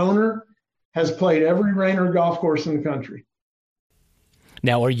particular owner has played every Rainer golf course in the country.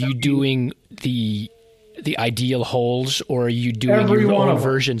 Now, are you doing the ideal holes, or are you doing your own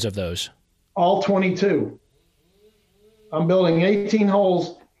versions of those? All 22. I'm building 18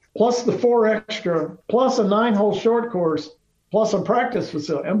 holes plus the 4 extra, plus a 9-hole short course, plus a practice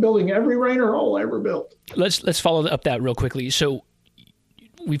facility. I'm building every Rainer hole ever built. Let's follow up that real quickly. So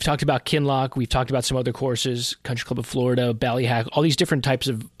we've talked about Kinloch, we've talked about some other courses, Country Club of Florida, Ballyhack, all these different types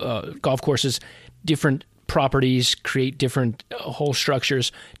of golf courses, different properties, create different hole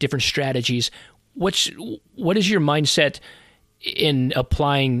structures, different strategies. What is your mindset in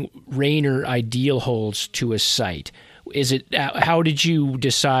applying Rainer ideal holes to a site? How did you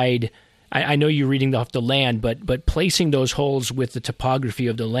decide? I know you're reading off the land, but placing those holes with the topography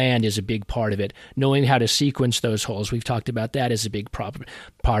of the land is a big part of it. Knowing how to sequence those holes, we've talked about that as a big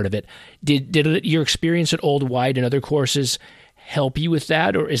part of it. Did your experience at Old White and other courses help you with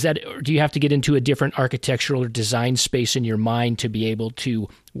that, or do you have to get into a different architectural or design space in your mind to be able to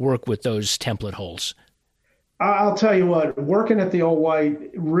work with those template holes? I'll tell you what, working at the Old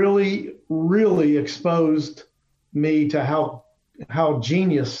White really, really exposed me to how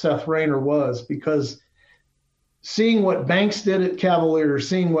genius Seth Rainer was, because seeing what Banks did at Cavalier,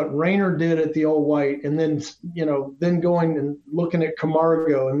 seeing what Rainer did at the Old White, and then going and looking at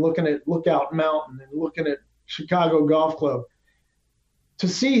Camargo and looking at Lookout Mountain and looking at Chicago Golf Club, to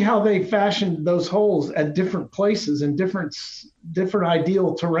see how they fashioned those holes at different places and different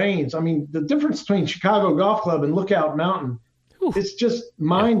ideal terrains. I mean, the difference between Chicago Golf Club and Lookout Mountain, it's just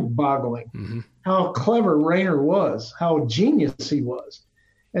mind-boggling. Mm-hmm. How clever Rainer was, how genius he was.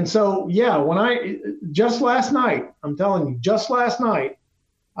 And so, just last night,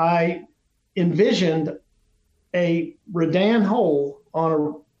 I envisioned a Redan hole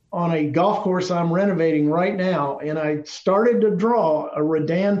on a golf course I'm renovating right now. And I started to draw a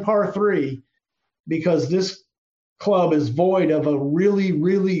Redan par 3 because this club is void of a really,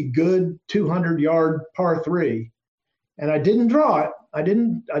 really good 200-yard par 3. And I didn't draw it. I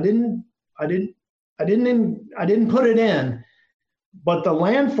didn't put it in, but the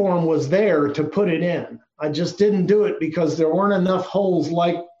landform was there to put it in. I just didn't do it because there weren't enough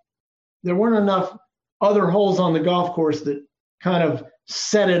other holes on the golf course that kind of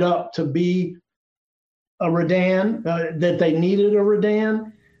set it up to be a Redan, that they needed a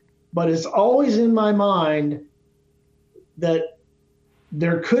Redan. But it's always in my mind that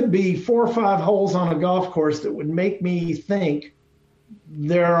there could be 4 or 5 holes on a golf course that would make me think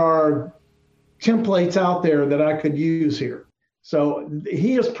there are templates out there that I could use here. So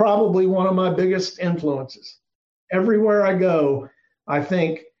he is probably one of my biggest influences. Everywhere I go, I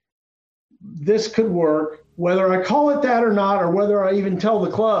think this could work, whether I call it that or not, or whether I even tell the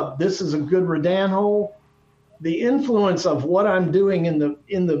club this is a good Redan hole. The influence of what I'm doing in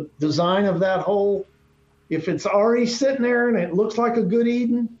the design of that hole, if it's already sitting there and it looks like a good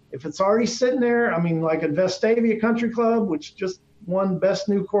Eden, if it's already sitting there, I mean, like at Vestavia Country Club, which just won best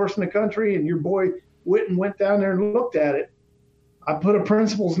new course in the country, and your boy Witten went down there and looked at it. I put a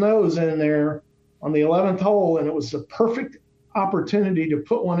principal's nose in there on the 11th hole, and it was a perfect opportunity to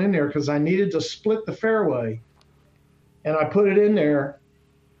put one in there because I needed to split the fairway. And I put it in there.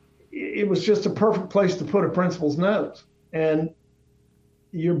 It was just a perfect place to put a principal's nose. And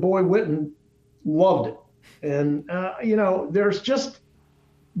your boy Witten loved it. And, there's just,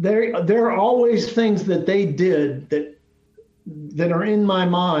 there are always things that they did that are in my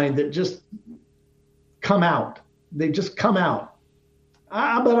mind that just come out. They just come out.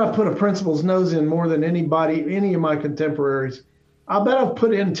 I bet I've put a principal's nose in more than any of my contemporaries. I bet I've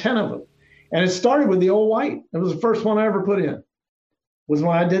put in 10 of them. And it started with the Old White. It was the first one I ever put in. Was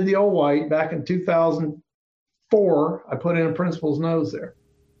when I did the Old White back in 2004. I put in a principal's nose there.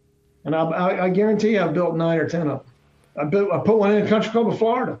 And I guarantee you I've built 9 or 10 of them. I put one in Country Club of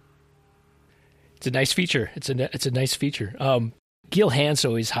Florida. It's a nice feature. It's a nice feature. Gil Hanse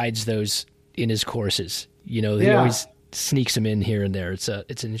always hides those in his courses. He always sneaks them in here and there. It's an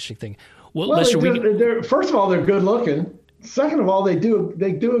interesting thing. Well, Lester, first of all, they're good looking. second of all, they do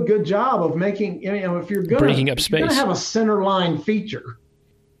a good job of making, if you're going breaking up space, you're going to have a center line feature.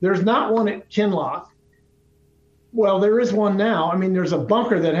 There's not one at Kinloch. Well, there is one now. I mean, there's a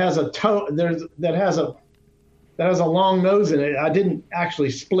bunker that has a toe. That has a long nose in it. I didn't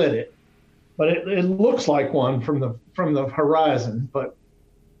actually split it, but it looks like one from the horizon. But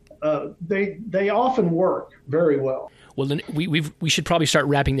they often work very well. Well, then we should probably start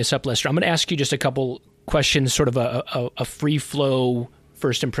wrapping this up, Lester. I'm going to ask you just a couple questions, sort of a free flow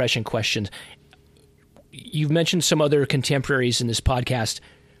first impression questions. You've mentioned some other contemporaries in this podcast.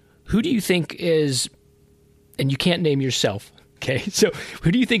 Who do you think is, and you can't name yourself, okay? So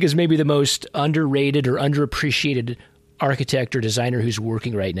who do you think is maybe the most underrated or underappreciated architect or designer who's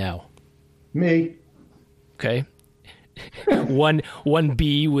working right now? Me. Okay. One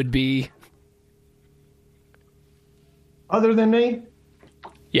B would be? Other than me?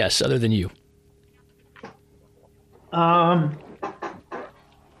 Yes, other than you. I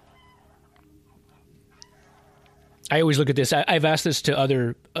always look at this. I've asked this to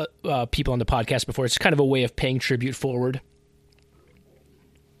other people on the podcast before. It's kind of a way of paying tribute forward.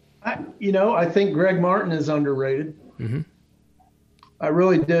 I think Greg Martin is underrated. Mm-hmm. I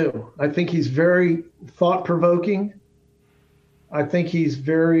really do. I think he's very thought-provoking. I think he's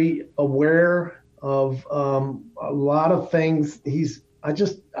very aware of a lot of things.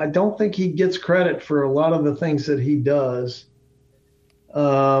 I don't think he gets credit for a lot of the things that he does.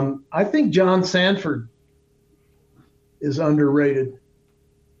 I think John Sanford is underrated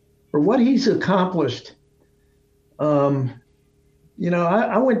for what he's accomplished. I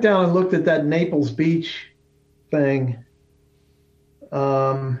went down and looked at that Naples Beach thing.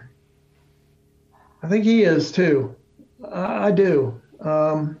 I think he is too. I do.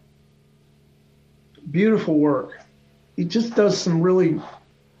 Beautiful work. He just does some really,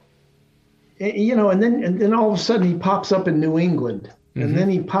 and then all of a sudden he pops up in New England, mm-hmm. and then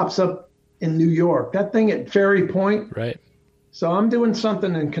he pops up in New York. That thing at Ferry Point. Right. So I'm doing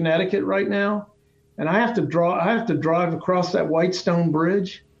something in Connecticut right now, and I have to drive across that Whitestone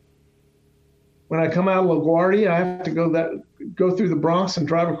Bridge. When I come out of LaGuardia, I have to go through the Bronx and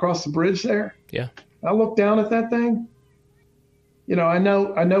drive across the bridge there. Yeah. I look down at that thing. I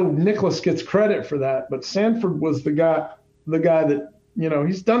know Nicholas gets credit for that, but Sanford was the guy that,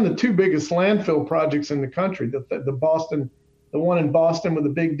 he's done the two biggest landfill projects in the country, the one in Boston with the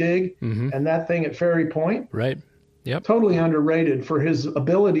big dig, mm-hmm. and that thing at Ferry Point. Right. Yep. Totally underrated for his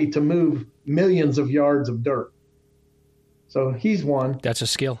ability to move millions of yards of dirt. So he's one. That's a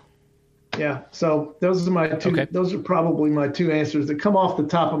skill. Yeah. So those are my two. Okay. Those are probably my two answers that come off the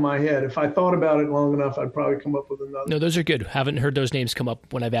top of my head. If I thought about it long enough, I'd probably come up with another. No, those are good. Haven't heard those names come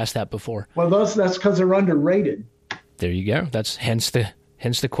up when I've asked that before. Well, that's because they're underrated. There you go. That's hence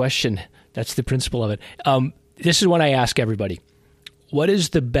the question. That's the principle of it. This is one I ask everybody. What is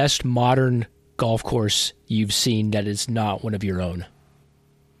the best modern golf course you've seen that is not one of your own?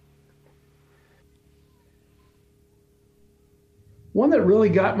 One that really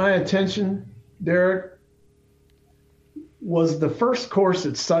got my attention, Derek, was the first course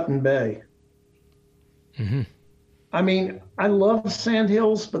at Sutton Bay. Mm-hmm. I mean, I love Sand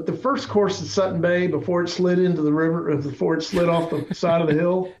Hills, but the first course at Sutton Bay before it slid into the river, before it slid off the side of the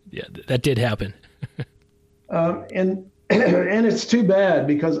hill. Yeah, that did happen. And it's too bad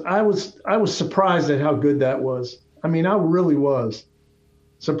because I was surprised at how good that was. I mean, I really was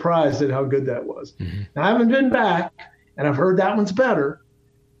surprised at how good that was. Mm-hmm. Now, I haven't been back, and I've heard that one's better.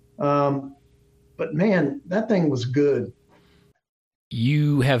 But man, that thing was good.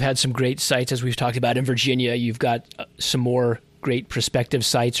 You have had some great sites, as we've talked about in Virginia. You've got some more great prospective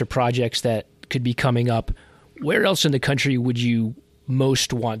sites or projects that could be coming up. Where else in the country would you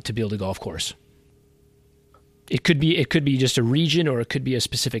most want to build a golf course? It could be just a region, or it could be a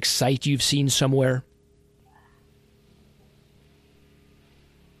specific site you've seen somewhere.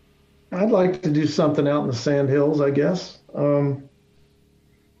 I'd like to do something out in the Sand Hills, I guess. That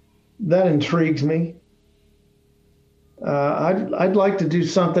intrigues me. I'd like to do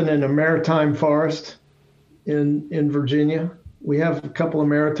something in a maritime forest in Virginia. We have a couple of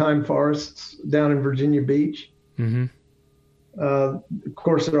maritime forests down in Virginia Beach. Mm-hmm. Of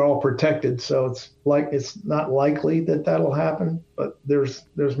course, they're all protected, so it's not likely that that'll happen. But there's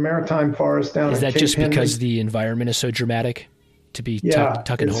maritime forests down. Is that Cape just Henry. Because the environment is so dramatic to be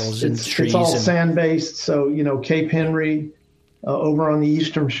tucking holes in trees? It's all sand based. So Cape Henry, over on the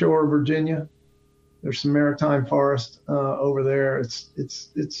eastern shore of Virginia, there's some maritime forest over there. It's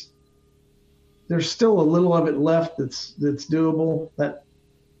there's still a little of it left that's doable. That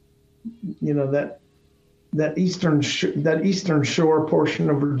that eastern shore portion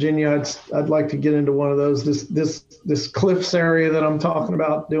of Virginia. I'd like to get into one of those. This cliffs area that I'm talking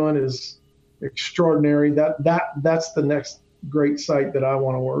about doing is extraordinary. That's the next great site that I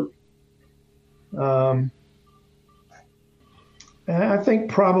want to work. And I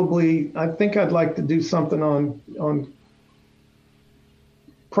think I'd like to do something on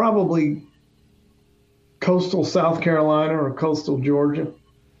probably coastal South Carolina or coastal Georgia.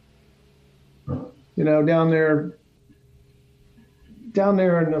 Down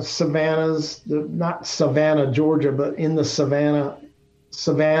there in the savannas, not Savannah, Georgia, but in the savannas,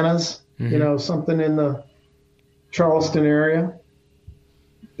 mm-hmm. Something in the Charleston area.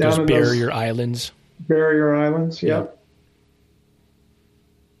 Those barrier islands. Barrier islands, yep.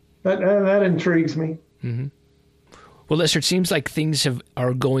 That intrigues me. Mm-hmm. Well, Lester, it seems like things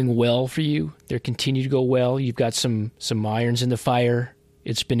are going well for you. They continue to go well. You've got some irons in the fire.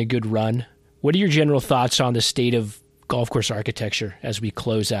 It's been a good run. What are your general thoughts on the state of golf course architecture as we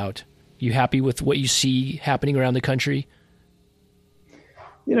close out? You happy with what you see happening around the country?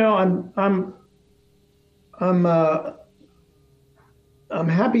 I'm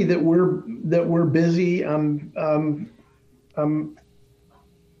happy that we're busy. I'm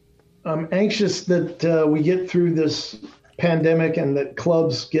anxious that we get through this pandemic and that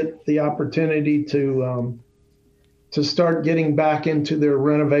clubs get the opportunity to start getting back into their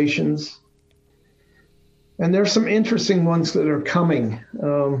renovations. And there's some interesting ones that are coming.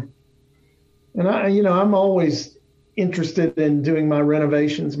 And I'm always interested in doing my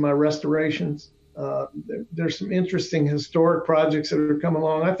renovations, my restorations. There's some interesting historic projects that are coming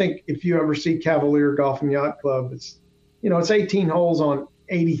along. I think if you ever see Cavalier Golf and Yacht Club, it's 18 holes on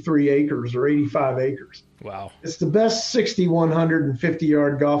 83 acres or 85 acres. Wow. It's the best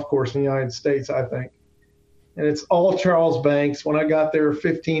 6,150-yard golf course in the United States, I think. And it's all Charles Banks. When I got there,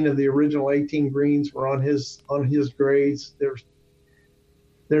 15 of the original 18 greens were on his grades.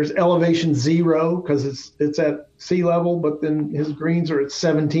 There's elevation 0 because it's at sea level, but then his greens are at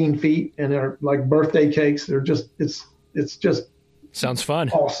 17 feet and they're like birthday cakes. It's just sounds fun.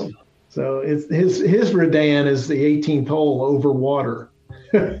 Awesome. So his Redan is the 18th hole over water,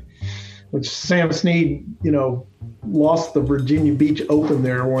 which Sam Snead, lost the Virginia Beach Open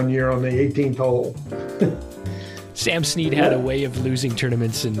there one year on the 18th hole. Sam Snead had a way of losing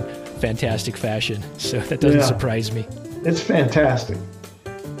tournaments in fantastic fashion, so that doesn't surprise me. It's fantastic.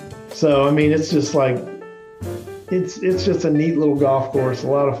 So, it's just like, it's just a neat little golf course, a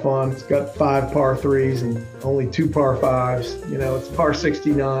lot of fun. It's got 5 par 3s and only 2 par 5s. It's par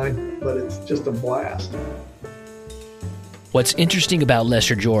 69, but it's just a blast. What's interesting about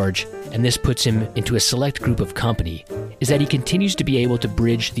Lester George, and this puts him into a select group of company, is that he continues to be able to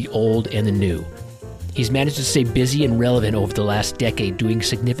bridge the old and the new. He's managed to stay busy and relevant over the last decade, doing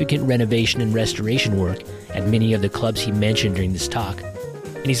significant renovation and restoration work at many of the clubs he mentioned during this talk.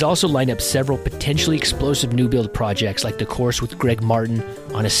 And he's also lined up several potentially explosive new build projects like the course with Greg Martin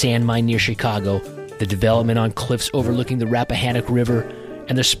on a sand mine near Chicago, the development on cliffs overlooking the Rappahannock River,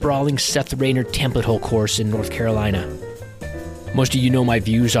 and the sprawling Seth Rayner template hole course in North Carolina. Most of you know my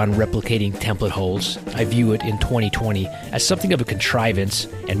views on replicating template holes. I view it in 2020 as something of a contrivance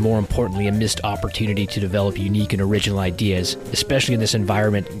and, more importantly, a missed opportunity to develop unique and original ideas, especially in this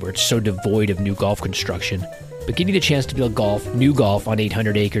environment where it's so devoid of new golf construction. But getting the chance to build new golf on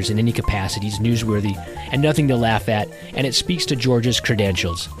 800 acres in any capacity is newsworthy and nothing to laugh at, and it speaks to George's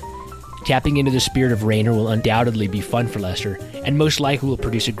credentials. Tapping into the spirit of Rayner will undoubtedly be fun for Lester, and most likely will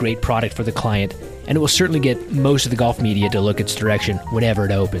produce a great product for the client, and it will certainly get most of the golf media to look its direction whenever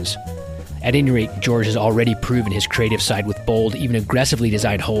it opens. At any rate, George has already proven his creative side with bold, even aggressively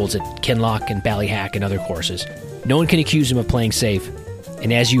designed holes at Kinloch and Ballyhack and other courses. No one can accuse him of playing safe.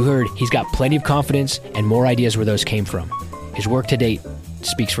 And as you heard, he's got plenty of confidence and more ideas where those came from. His work to date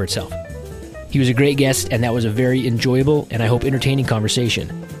speaks for itself. He was a great guest, and that was a very enjoyable and I hope entertaining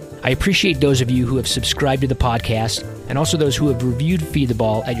conversation. I appreciate those of you who have subscribed to the podcast and also those who have reviewed Feed the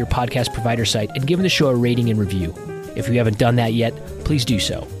Ball at your podcast provider site and given the show a rating and review. If you haven't done that yet, please do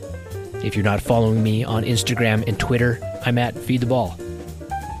so. If you're not following me on Instagram and Twitter, I'm at Feed the Ball.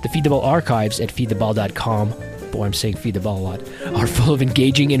 The Feed the Ball archives at feedtheball.com, boy, I'm saying Feed the Ball a lot, are full of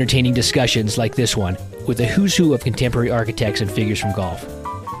engaging, entertaining discussions like this one with a who's who of contemporary architects and figures from golf.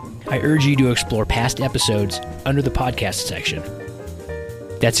 I urge you to explore past episodes under the podcast section.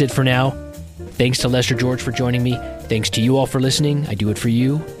 That's it for now. Thanks to Lester George for joining me. Thanks to you all for listening. I do it for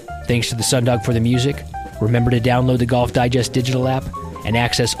you. Thanks to the Sundog for the music. Remember to download the Golf Digest digital app and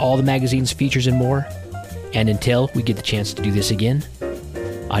access all the magazine's features and more. And until we get the chance to do this again,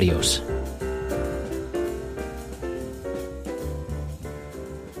 adios.